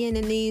continuing to be in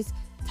these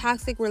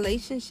toxic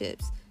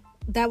relationships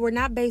that were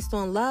not based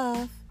on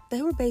love.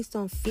 They were based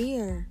on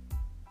fear.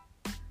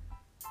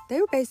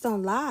 They were based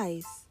on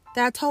lies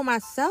that I told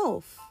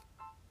myself.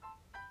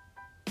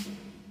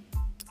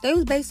 They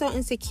was based on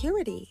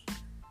insecurity.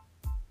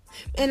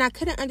 And I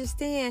couldn't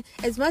understand,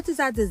 as much as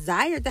I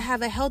desired to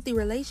have a healthy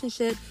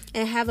relationship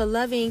and have a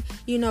loving,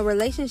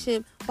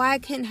 relationship, why I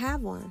couldn't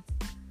have one.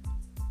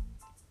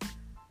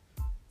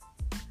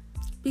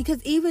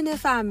 Because even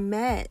if I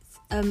met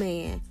a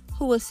man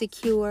who was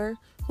secure,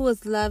 who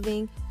was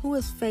loving, who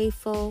was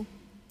faithful,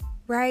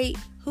 right?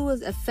 Who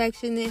was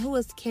affectionate, who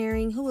was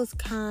caring, who was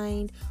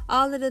kind,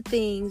 all of the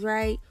things,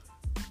 right?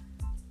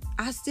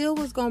 I still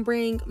was going to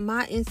bring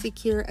my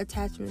insecure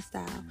attachment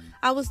style.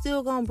 I was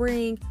still going to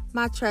bring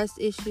my trust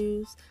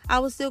issues. I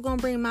was still going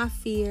to bring my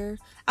fear.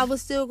 I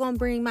was still going to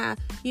bring my,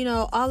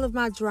 all of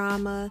my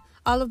drama,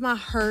 all of my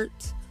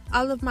hurt,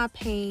 all of my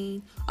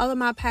pain, all of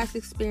my past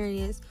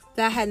experience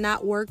that I had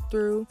not worked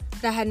through,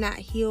 that I had not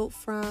healed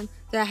from,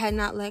 that I had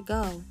not let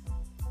go.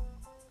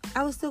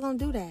 I was still going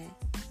to do that.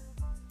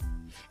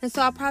 And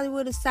so I probably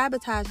would have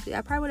sabotaged it.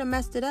 I probably would have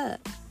messed it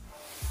up.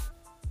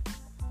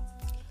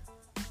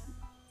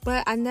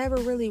 But I never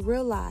really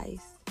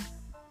realized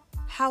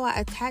how I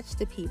attach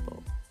to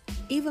people.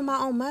 Even my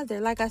own mother,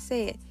 like I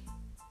said,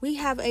 we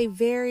have a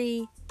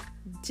very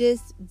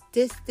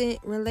distant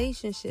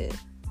relationship.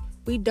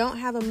 We don't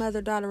have a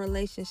mother-daughter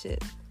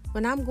relationship.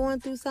 When I'm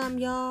going through something,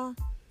 y'all,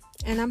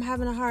 and I'm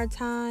having a hard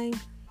time,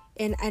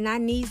 and I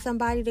need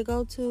somebody to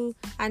go to,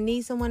 I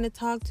need someone to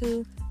talk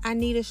to, I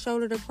need a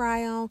shoulder to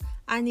cry on,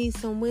 I need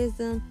some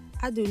wisdom,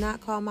 I do not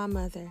call my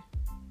mother.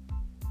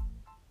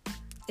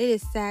 It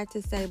is sad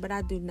to say, but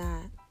I do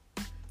not.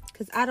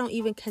 Because I don't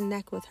even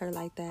connect with her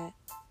like that.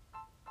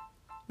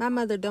 My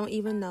mother don't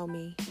even know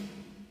me.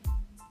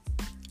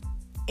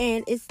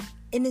 And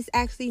it's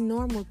actually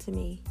normal to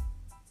me.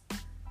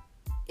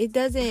 It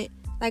doesn't,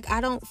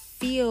 I don't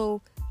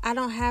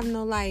have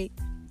no,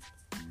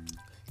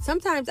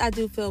 sometimes I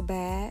do feel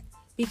bad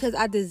because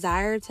I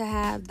desire to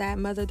have that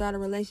mother-daughter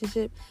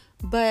relationship,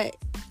 but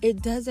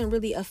it doesn't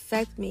really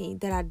affect me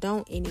that I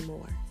don't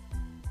anymore.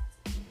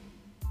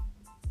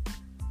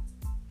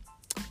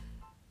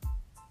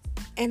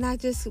 And I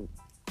just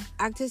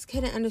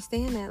couldn't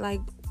understand that.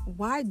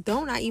 Why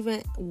don't I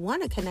even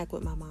want to connect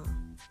with my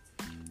mom?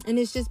 And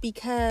it's just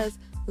because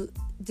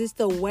just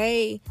the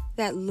way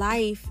that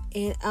life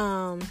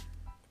and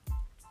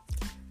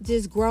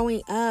just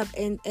growing up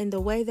and the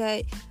way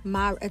that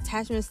my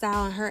attachment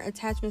style and her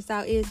attachment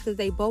style is, because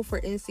they both were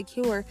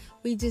insecure,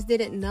 we just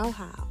didn't know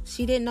how.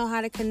 She didn't know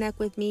how to connect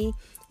with me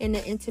in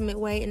an intimate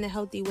way, in a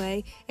healthy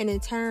way. And in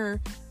turn,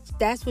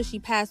 that's what she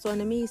passed on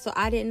to me. So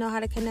I didn't know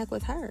how to connect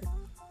with her.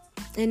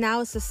 And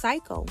now it's a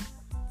cycle.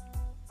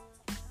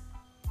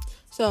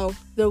 So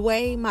the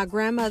way my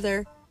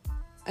grandmother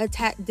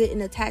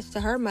didn't attach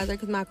to her mother,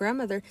 because my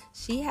grandmother,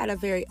 she had a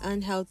very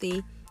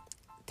unhealthy,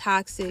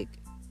 toxic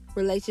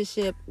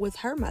relationship with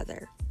her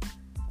mother.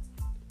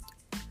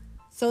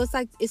 So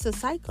it's a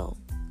cycle.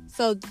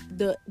 So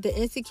the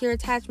insecure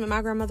attachment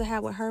my grandmother had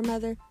with her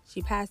mother,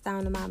 she passed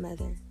down to my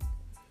mother.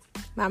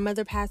 My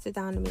mother passed it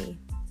down to me.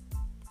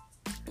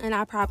 And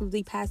I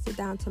probably passed it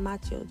down to my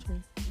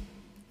children,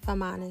 if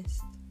I'm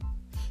honest.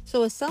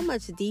 So it's so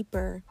much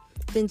deeper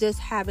than just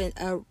having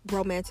a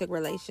romantic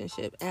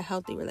relationship, a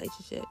healthy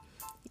relationship.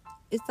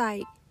 It's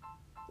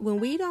when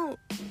we don't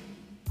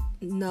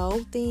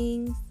know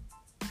things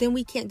then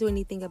we can't do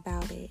anything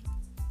about it.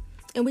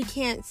 And we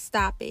can't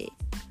stop it.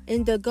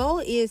 And the goal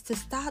is to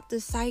stop the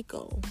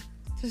cycle.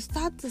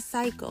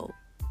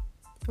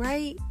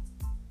 Right?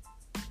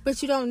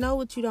 But you don't know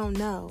what you don't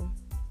know.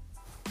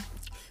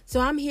 So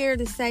I'm here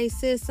to say,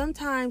 sis,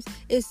 sometimes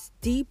it's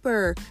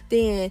deeper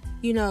than,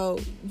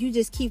 you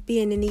just keep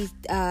being in these,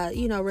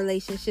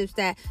 relationships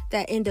that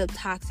end up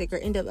toxic or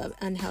end up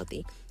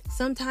unhealthy.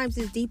 Sometimes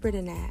it's deeper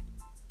than that.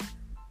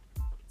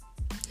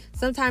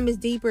 Sometimes it's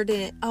deeper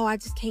than, I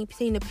just can't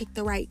seem to pick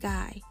the right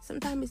guy.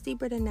 Sometimes it's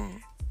deeper than that.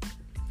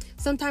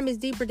 Sometimes it's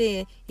deeper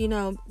than,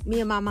 me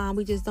and my mom,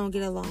 we just don't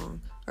get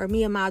along. Or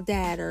me and my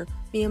dad, or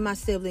me and my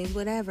siblings,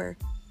 whatever.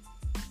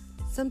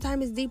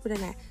 Sometimes it's deeper than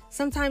that.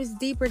 Sometimes it's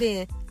deeper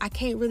than, I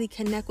can't really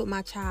connect with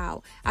my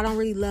child. I don't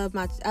really love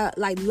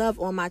love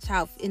on my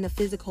child in a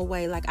physical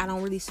way. Like, I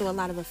don't really show a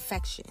lot of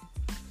affection.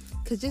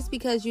 Because just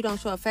because you don't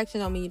show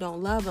affection don't mean you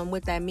don't love them.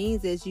 What that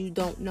means is you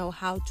don't know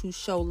how to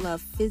show love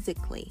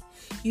physically.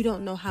 You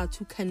don't know how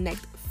to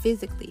connect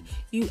physically.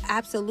 You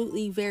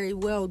absolutely very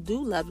well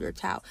do love your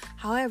child.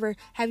 However,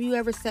 have you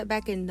ever sat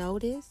back and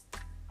noticed?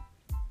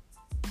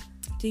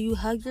 Do you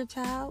hug your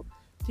child?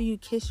 Do you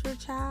kiss your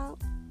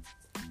child?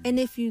 And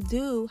if you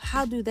do,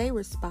 how do they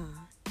respond?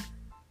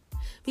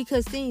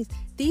 Because these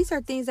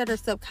are things that are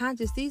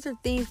subconscious. These are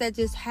things that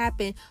just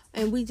happen,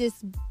 and we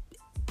just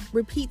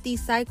repeat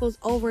these cycles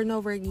over and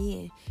over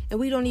again, and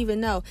we don't even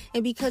know.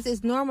 And because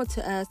it's normal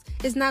to us,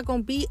 it's not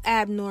going to be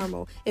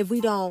abnormal if we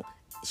don't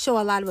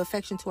show a lot of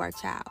affection to our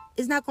child.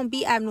 It's not going to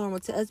be abnormal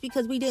to us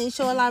because we didn't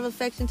show a lot of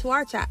affection to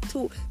our child,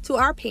 to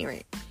our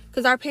parent.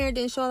 Because our parent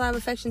didn't show a lot of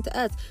affection to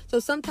us. So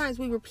sometimes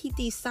we repeat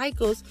these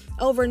cycles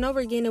over and over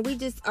again, and we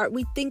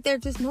think they're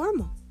just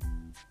normal.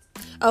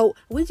 Oh,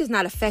 we just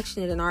not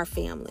affectionate in our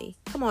family.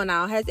 Come on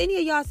now. Has any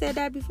of y'all said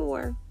that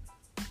before?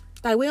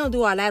 Like, we don't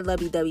do all that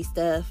lovey-dovey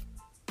stuff.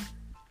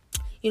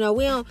 We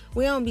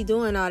don't be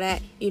doing all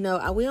that. We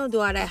don't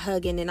do all that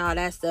hugging and all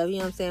that stuff. You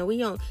know what I'm saying? We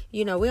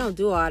don't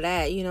do all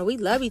that. We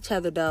love each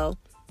other though.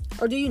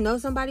 Or do you know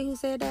somebody who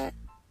said that?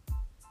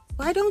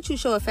 Why don't you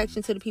show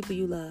affection to the people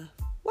you love?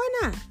 Why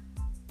not?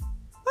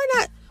 Why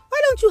not?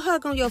 Why don't you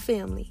hug on your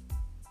family?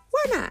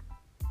 Why not?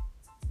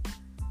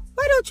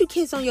 Why don't you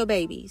kiss on your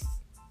babies?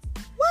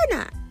 Why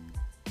not?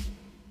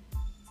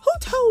 Who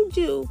told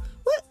you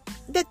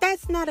that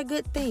that's not a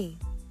good thing?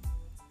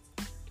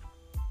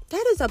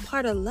 That is a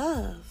part of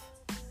love.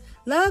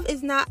 Love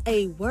is not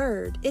a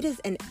word. It is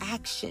an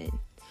action.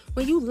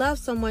 When you love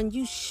someone,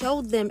 you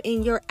show them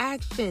in your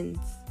actions,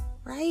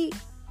 right?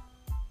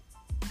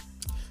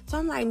 So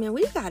I'm like, man,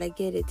 we got to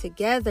get it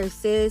together,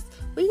 sis.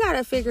 We got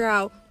to figure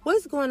out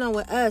what's going on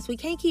with us. We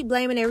can't keep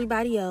blaming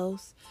everybody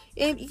else.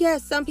 And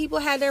yes, some people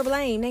had their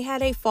blame. They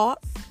had their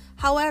faults.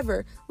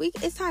 However,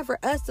 it's time for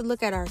us to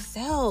look at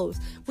ourselves.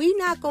 We're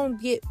not going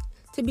to get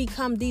to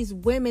become these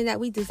women that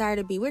we desire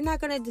to be. We're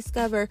not going to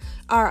discover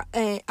our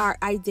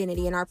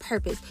identity and our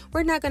purpose.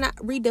 We're not going to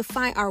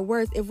redefine our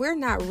worth if we're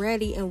not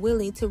ready and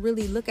willing to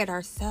really look at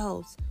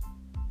ourselves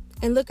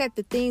and look at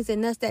the things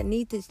in us that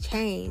need to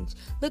change.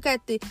 Look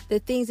at the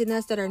things in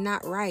us that are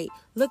not right.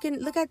 Look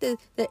at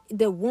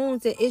the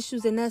wounds and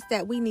issues in us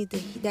that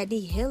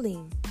need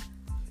healing.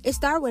 It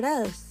starts with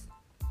us.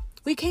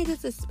 We can't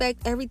just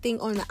expect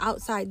everything on the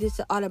outside just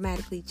to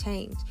automatically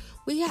change.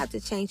 We have to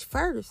change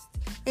first,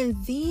 and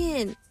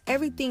then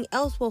everything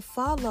else will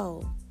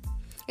follow.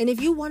 And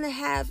if you want to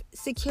have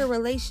secure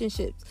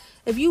relationships,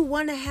 if you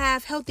want to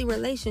have healthy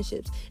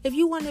relationships, if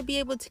you want to be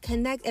able to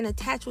connect and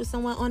attach with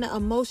someone on an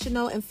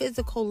emotional and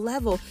physical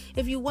level,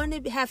 if you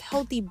want to have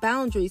healthy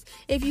boundaries,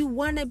 if you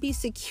want to be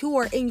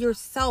secure in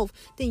yourself,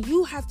 then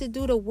you have to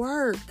do the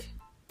work.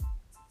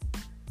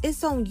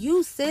 It's on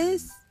you,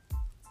 sis.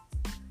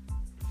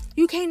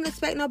 You can't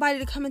expect nobody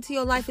to come into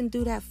your life and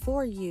do that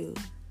for you.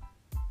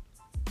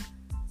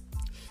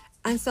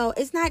 And so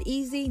it's not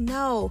easy,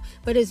 no,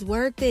 but it's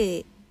worth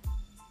it.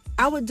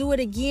 I would do it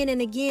again and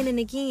again and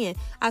again.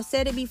 I've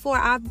said it before.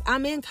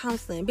 I'm in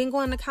counseling. Been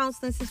going to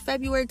counseling since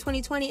February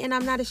 2020, and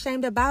I'm not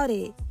ashamed about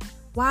it.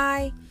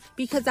 Why?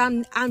 Because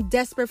I'm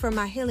desperate for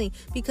my healing.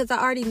 Because I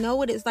already know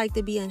what it's like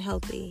to be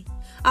unhealthy.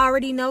 I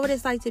already know what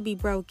it's like to be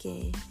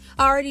broken.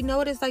 I already know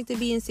what it's like to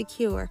be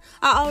insecure.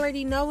 I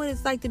already know what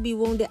it's like to be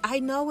wounded. I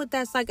know what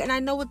that's like, and I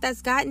know what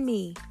that's gotten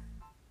me.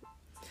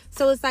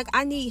 So it's like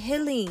I need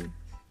healing.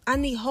 I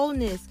need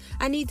wholeness.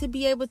 I need to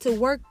be able to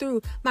work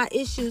through my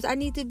issues. I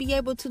need to be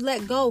able to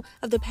let go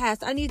of the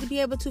past. I need to be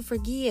able to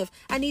forgive.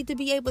 I need to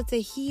be able to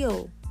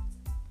heal.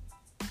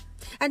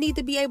 I need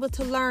to be able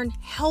to learn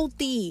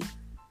healthy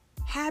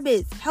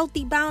habits,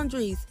 healthy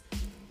boundaries,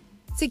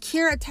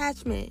 secure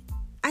attachment.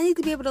 I need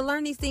to be able to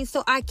learn these things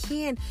so I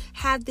can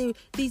have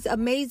these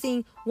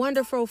amazing,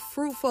 wonderful,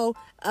 fruitful,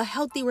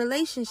 healthy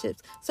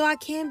relationships. So I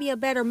can be a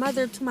better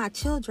mother to my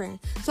children.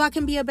 So I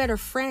can be a better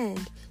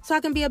friend. So I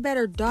can be a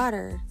better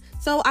daughter.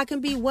 So I can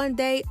be one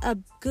day a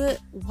good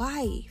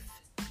wife.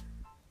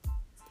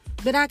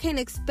 But I can't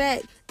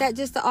expect that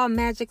just to all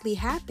magically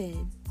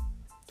happen.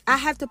 I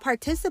have to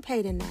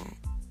participate in that.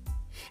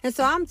 And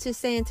so I'm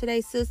just saying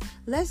today, sis,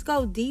 let's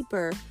go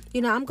deeper.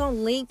 I'm going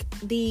to link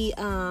the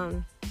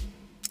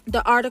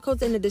the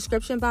articles in the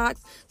description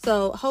box.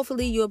 So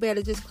hopefully you'll be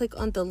able to just click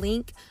on the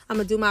link. I'm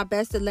going to do my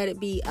best to let it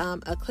be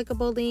a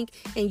clickable link.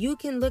 And you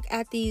can look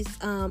at these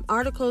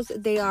articles.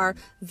 They are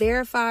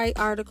verified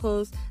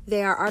articles.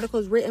 They are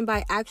articles written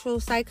by actual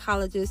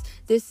psychologists.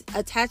 This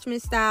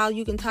attachment style,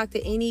 you can talk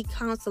to any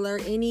counselor,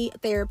 any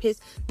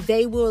therapist.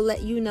 They will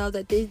let you know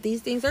that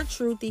these things are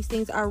true. These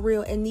things are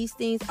real. And these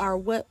things are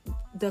what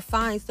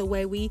defines the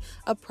way we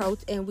approach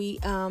and we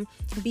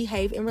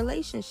behave in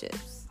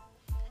relationships.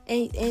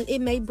 And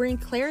it may bring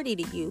clarity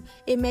to you.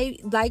 It may,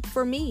 like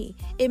for me,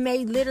 it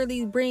may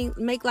literally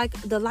make like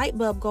the light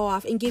bulb go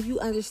off and give you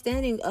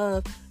understanding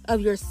of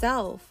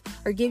yourself,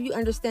 or give you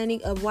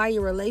understanding of why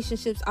your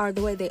relationships are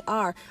the way they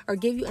are, or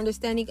give you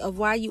understanding of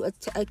why you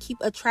keep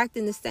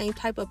attracting the same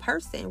type of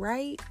person,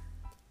 right?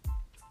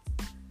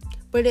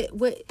 But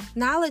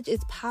knowledge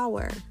is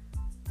power.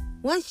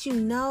 Once you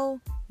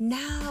know,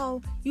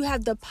 now you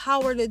have the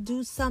power to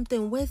do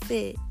something with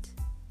it.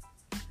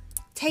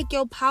 Take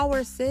your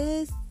power,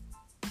 sis.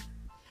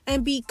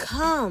 And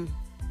become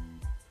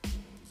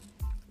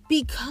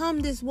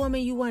this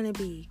woman you want to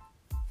be.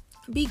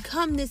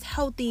 Become this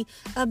healthy,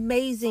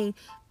 amazing,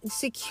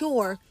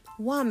 secure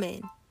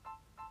woman.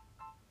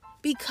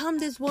 Become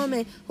this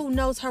woman who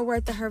knows her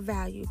worth and her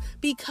value.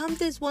 Become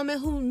this woman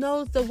who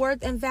knows the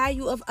worth and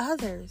value of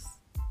others.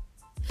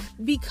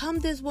 Become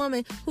this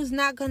woman who's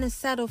not going to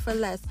settle for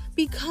less.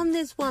 Become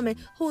this woman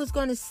who is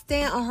going to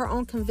stand on her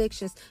own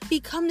convictions.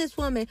 Become this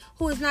woman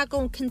who is not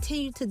going to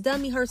continue to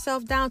dummy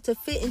herself down to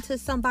fit into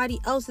somebody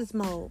else's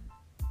mold.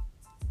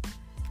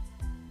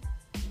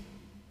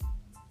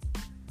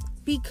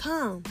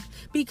 Become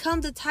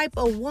the type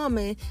of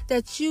woman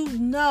that you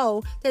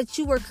know that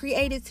you were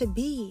created to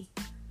be.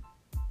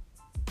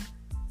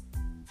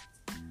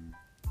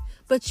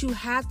 But you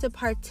have to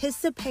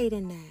participate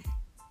in that.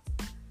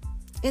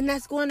 And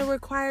that's going to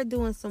require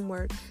doing some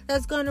work.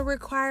 That's going to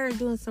require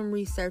doing some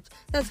research.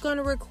 That's going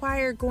to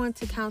require going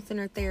to counseling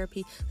or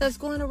therapy. That's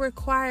going to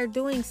require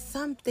doing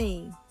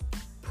something.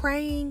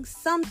 Praying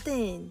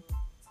something.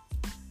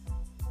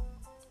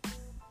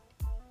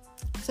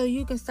 So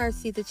you can start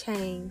seeing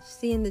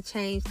the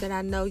change that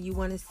I know you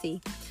want to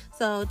see.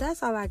 So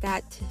that's all I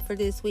got for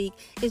this week.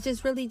 It's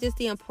just really just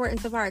the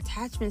importance of our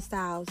attachment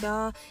styles,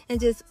 y'all. And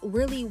just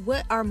really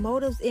what our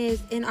motives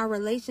is in our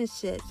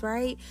relationships,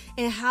 right?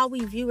 And how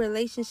we view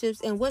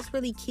relationships and what's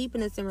really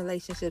keeping us in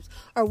relationships,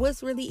 or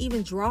what's really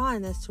even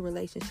drawing us to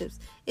relationships.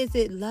 Is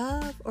it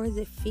love or is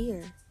it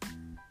fear?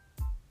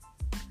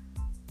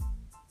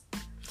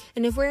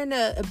 And if we're in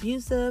an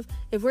abusive,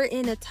 if we're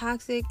in a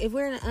toxic, if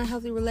we're in an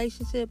unhealthy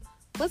relationship,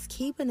 what's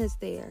keeping us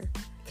there?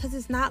 Because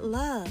it's not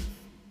love.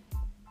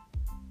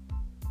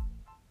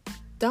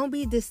 Don't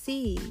be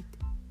deceived.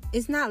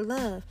 It's not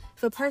love.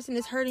 If a person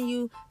is hurting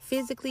you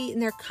physically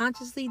and they're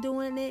consciously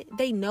doing it,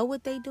 they know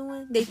what they're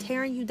doing. They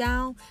tearing you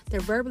down. They're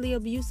verbally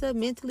abusive,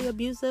 mentally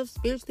abusive,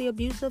 spiritually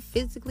abusive,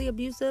 physically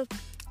abusive,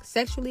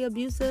 sexually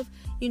abusive.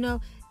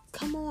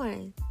 Come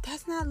on.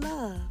 That's not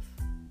love.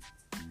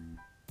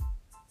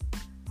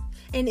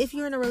 And if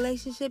you're in a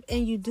relationship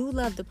and you do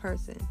love the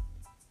person,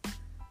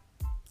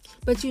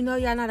 but you know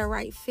y'all not a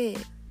right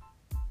fit,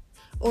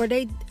 or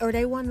they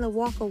want to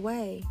walk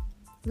away,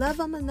 love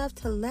them enough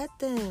to let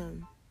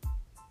them.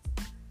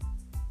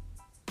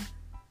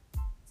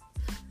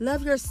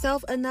 Love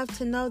yourself enough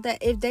to know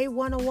that if they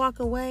want to walk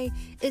away,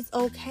 it's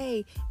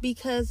okay,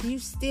 because you're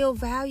still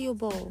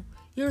valuable.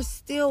 You're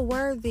still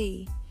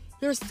worthy.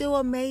 You're still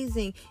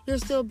amazing. You're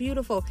still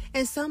beautiful.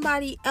 And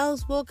somebody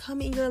else will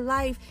come in your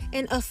life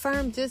and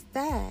affirm just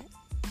that.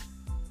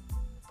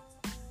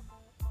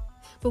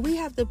 But we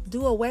have to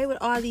do away with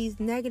all these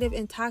negative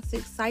and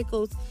toxic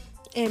cycles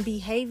and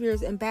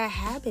behaviors and bad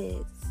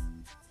habits.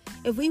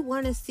 If we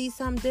want to see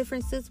something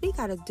different, sis, we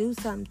got to do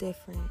something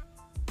different.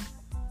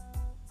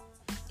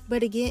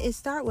 But again, it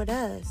starts with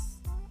us.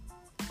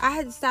 I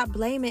had to stop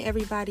blaming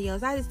everybody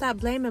else. I had to stop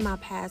blaming my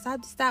past. I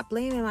had to stop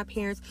blaming my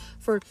parents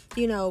for,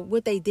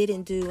 what they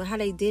didn't do and how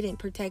they didn't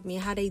protect me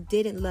and how they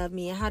didn't love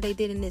me and how they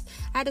didn't this.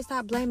 I had to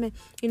stop blaming,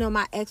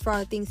 my ex for all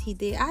the things he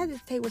did. I had to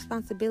take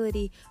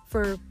responsibility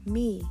for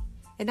me.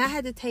 And I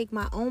had to take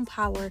my own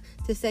power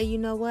to say, you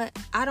know what?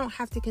 I don't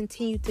have to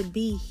continue to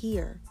be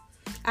here.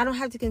 I don't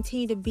have to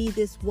continue to be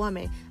this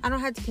woman. I don't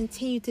have to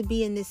continue to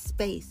be in this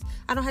space.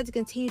 I don't have to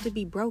continue to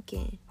be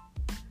broken.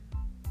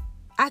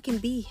 I can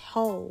be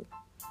whole.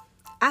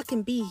 I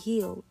can be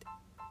healed.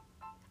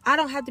 I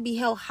don't have to be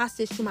held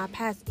hostage to my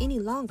past any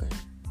longer.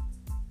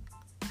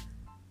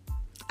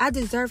 I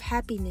deserve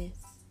happiness.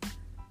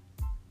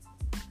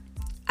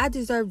 I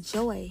deserve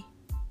joy.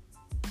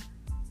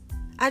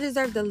 I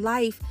deserve the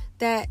life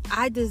that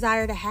I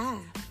desire to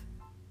have.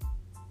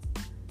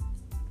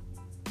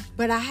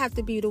 But I have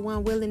to be the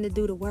one willing to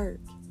do the work.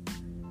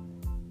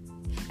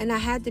 And I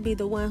had to be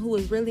the one who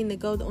is willing to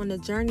go on the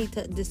journey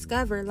to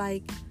discover,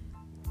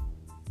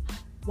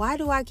 why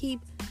do I keep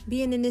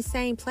being in this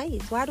same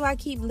place? Why do I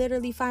keep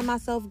literally find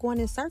myself going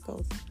in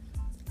circles?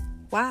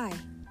 Why?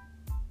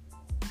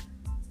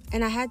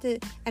 And I had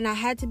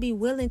to be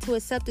willing to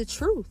accept the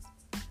truth.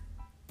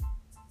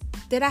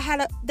 that I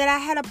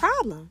had a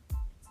problem,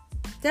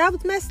 that I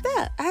was messed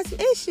up. I had some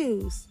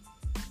issues.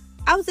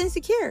 I was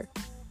insecure.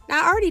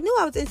 Now, I already knew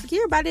I was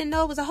insecure, but I didn't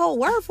know it was a whole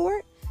word for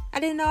it. I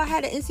didn't know I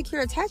had an insecure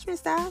attachment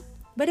style,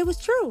 but it was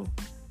true.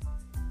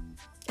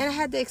 And I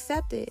had to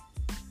accept it.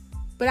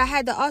 But I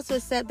had to also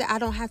accept that I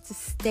don't have to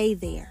stay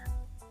there.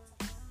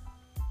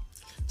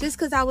 Just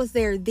because I was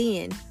there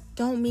then,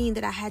 don't mean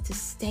that I had to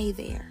stay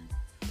there.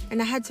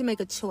 And I had to make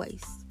a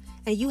choice.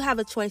 And you have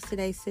a choice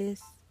today,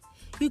 sis.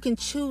 You can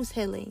choose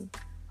healing.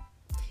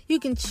 You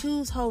can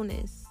choose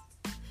wholeness.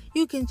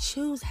 You can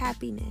choose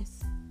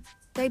happiness.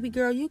 Baby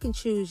girl, you can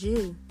choose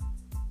you.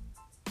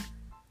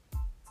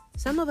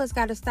 Some of us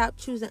got to stop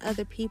choosing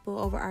other people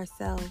over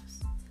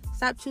ourselves.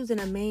 Stop choosing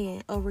a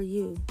man over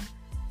you.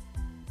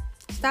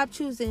 Stop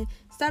choosing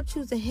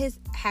his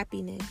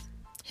happiness,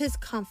 his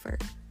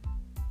comfort.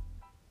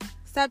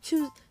 Stop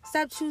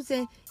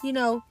choosing,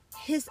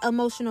 his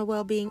emotional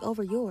well-being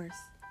over yours.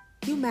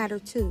 You matter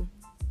too.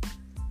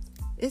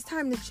 It's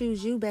time to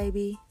choose you,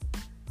 baby.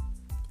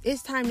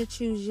 It's time to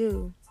choose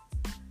you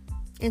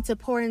and to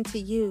pour into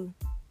you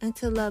and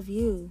to love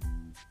you.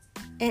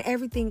 And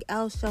everything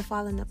else shall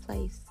fall into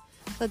place.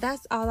 So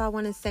that's all I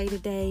want to say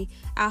today.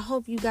 I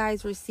hope you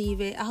guys receive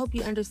it. I hope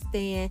you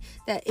understand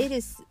that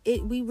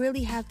we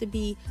really have to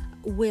be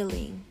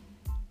willing.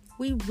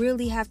 We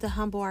really have to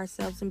humble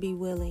ourselves and be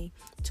willing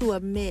to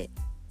admit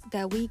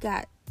that we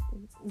got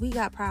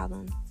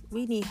problems.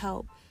 We need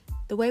help.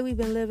 The way we've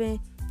been living,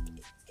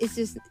 it's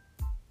just,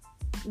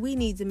 we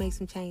need to make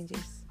some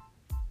changes.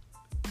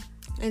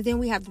 And then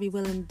we have to be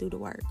willing to do the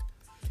work.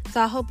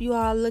 So I hope you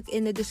all look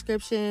in the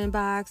description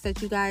box, that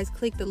you guys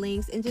click the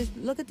links and just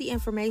look at the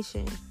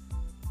information.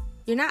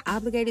 You're not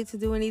obligated to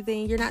do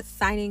anything. You're not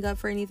signing up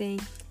for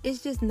anything.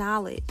 It's just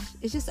knowledge.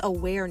 It's just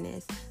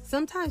awareness.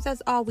 Sometimes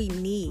that's all we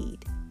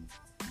need.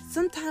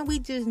 Sometimes we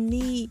just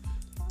need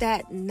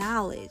that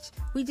knowledge.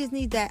 We just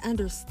need that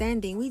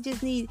understanding. We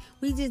just need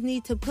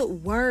to put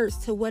words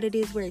to what it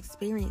is we're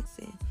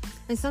experiencing.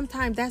 And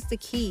sometimes that's the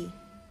key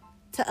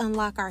to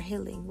unlock our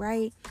healing,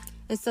 right?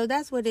 And so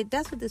that's what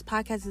this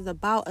podcast is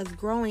about: us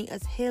growing,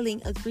 us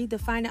healing, us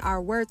redefining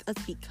our worth, us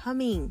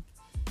becoming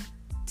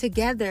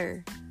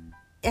together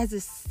as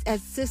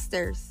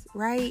sisters,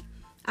 right?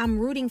 I'm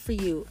rooting for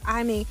you.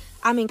 I'm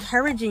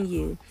encouraging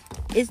you.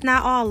 It's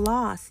not all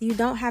lost. You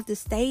don't have to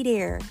stay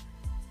there.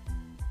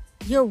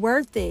 You're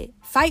worth it.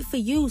 Fight for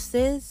you,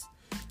 sis.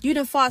 You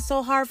done fought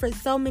so hard for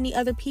so many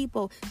other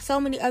people, so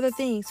many other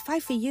things.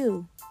 Fight for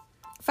you.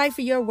 Fight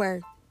for your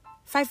worth.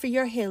 Fight for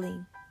your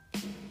healing.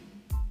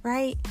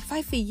 Right?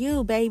 Fight for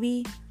you,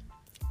 baby.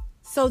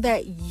 So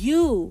that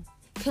you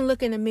can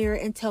look in the mirror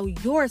and tell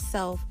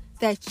yourself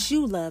that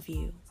you love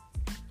you.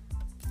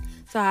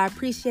 So I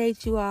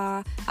appreciate you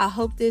all. I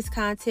hope this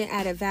content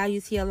added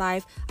value to your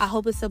life. I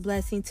hope it's a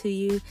blessing to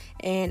you.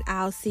 And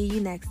I'll see you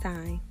next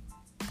time.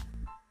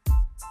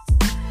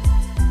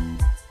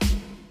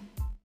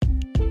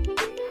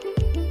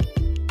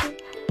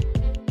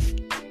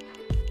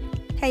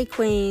 Hey,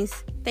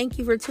 Queens. Thank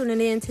you for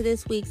tuning in to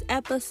this week's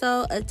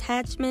episode,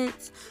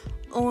 Attachments,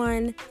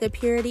 on the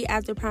Purity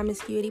After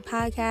Promiscuity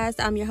podcast.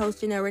 I'm your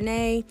host, Janelle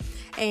Renee,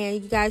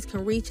 and you guys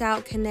can reach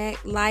out,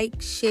 connect,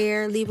 like,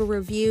 share, leave a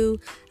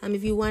review.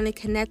 If you want to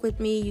connect with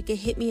me, you can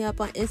hit me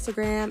up on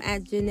Instagram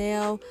at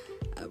Janelle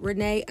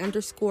Renee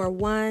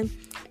 _1,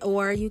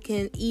 or you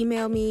can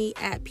email me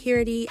at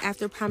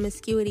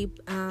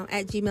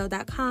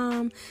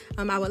purityafterpromiscuity@gmail.com.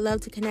 I would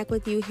love to connect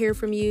with you, hear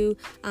from you,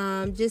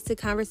 just to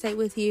conversate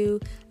with you.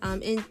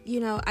 And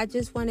I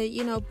just want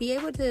to, be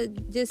able to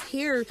just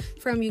hear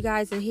from you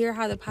guys and hear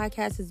how the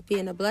podcast is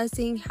being a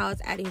blessing, how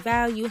it's adding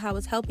value, how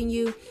it's helping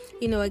you.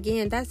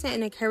 Again, that's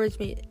an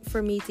encouragement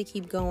for me to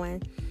keep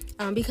going.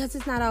 Because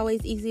it's not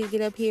always easy to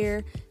get up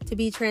here, to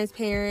be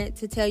transparent,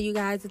 to tell you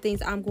guys the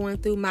things I'm going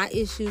through, my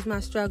issues, my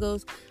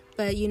struggles.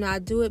 But, I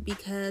do it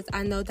because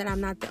I know that I'm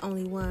not the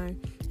only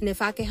one. And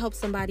if I can help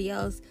somebody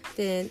else,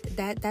 then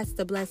that's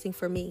the blessing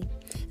for me.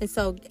 And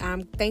so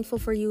I'm thankful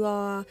for you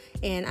all,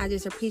 and I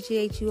just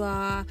appreciate you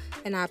all.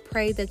 And I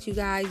pray that you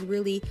guys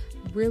really,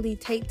 really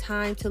take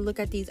time to look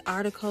at these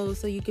articles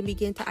so you can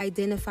begin to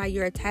identify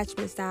your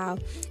attachment style.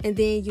 And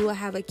then you will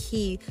have a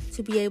key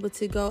to be able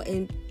to go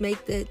and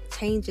make the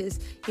changes,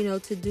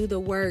 to do the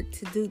work,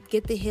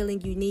 get the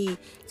healing you need,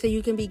 so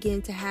you can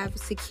begin to have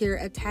secure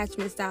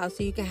attachment styles,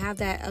 so you can have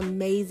that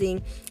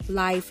amazing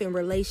life and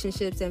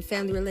relationships and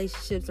family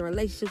relationships and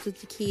relationships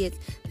with your kids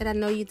that I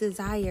know you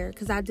desire,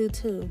 because I do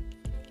too.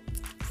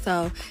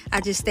 So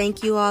I just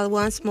thank you all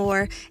once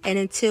more. And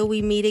until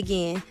we meet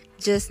again,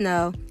 just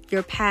know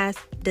your past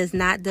does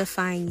not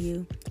define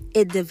you.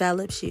 It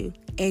develops you,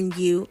 and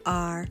you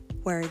are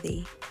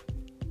worthy.